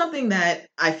 So that's something that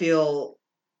I feel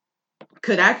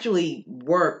could actually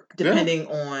work depending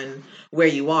on where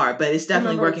you are, but it's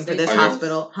definitely working for this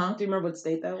hospital. Do you remember what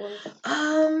state that was?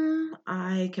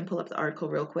 I can pull up the article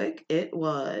real quick. It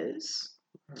was.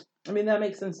 I mean, that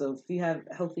makes sense though. If you have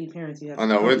healthy parents, you have. Oh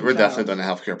no, we're definitely doing a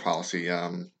healthcare policy.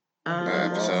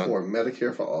 Episode. For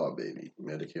Medicare for all, baby.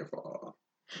 Medicare for all.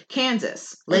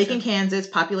 Kansas, Lake in Kansas,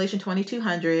 population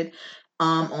 2,200.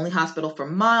 Only hospital for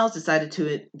miles. Decided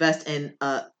to invest in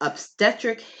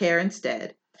obstetric care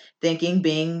instead. Thinking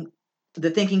being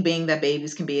that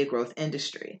babies can be a growth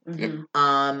industry.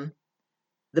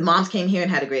 The moms came here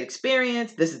and had a great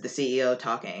experience. This is the CEO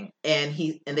talking. And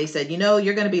they said,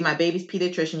 you're going to be my baby's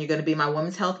pediatrician. You're going to be my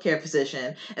woman's healthcare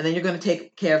physician. And then you're going to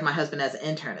take care of my husband as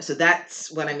an internist. So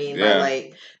that's what I mean by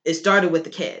like, it started with the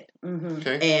kid.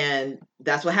 Okay. And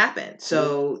that's what happened.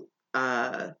 So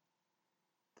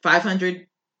 500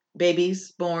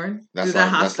 babies born through that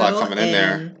hospital. That's a lot coming in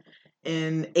there.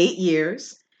 In 8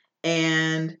 years.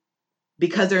 And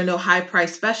because there are no high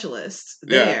price specialists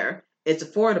there, it's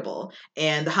affordable.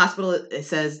 And it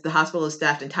says the hospital is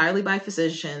staffed entirely by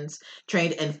physicians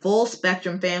trained in full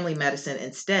spectrum family medicine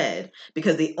instead,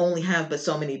 because they only have but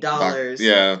so many dollars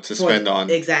to spend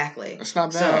on. Exactly. It's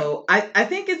not bad. So I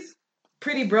think it's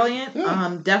pretty brilliant.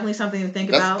 Definitely something to think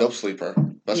about. That's dope sleeper.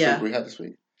 Best sleep we had this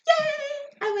week.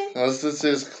 Yay! I win. Let's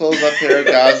just close up here,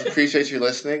 guys. Appreciate you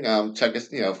listening. Check us,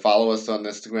 follow us on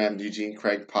Instagram, Eugene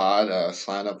Craig Pod.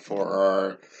 Sign up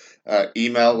for our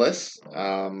email list,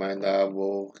 and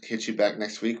we'll hit you back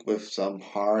next week with some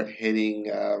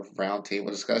hard-hitting roundtable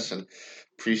discussion.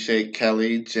 Appreciate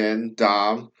Kelly, Jen,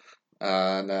 Dom,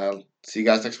 and see you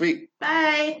guys next week.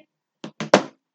 Bye.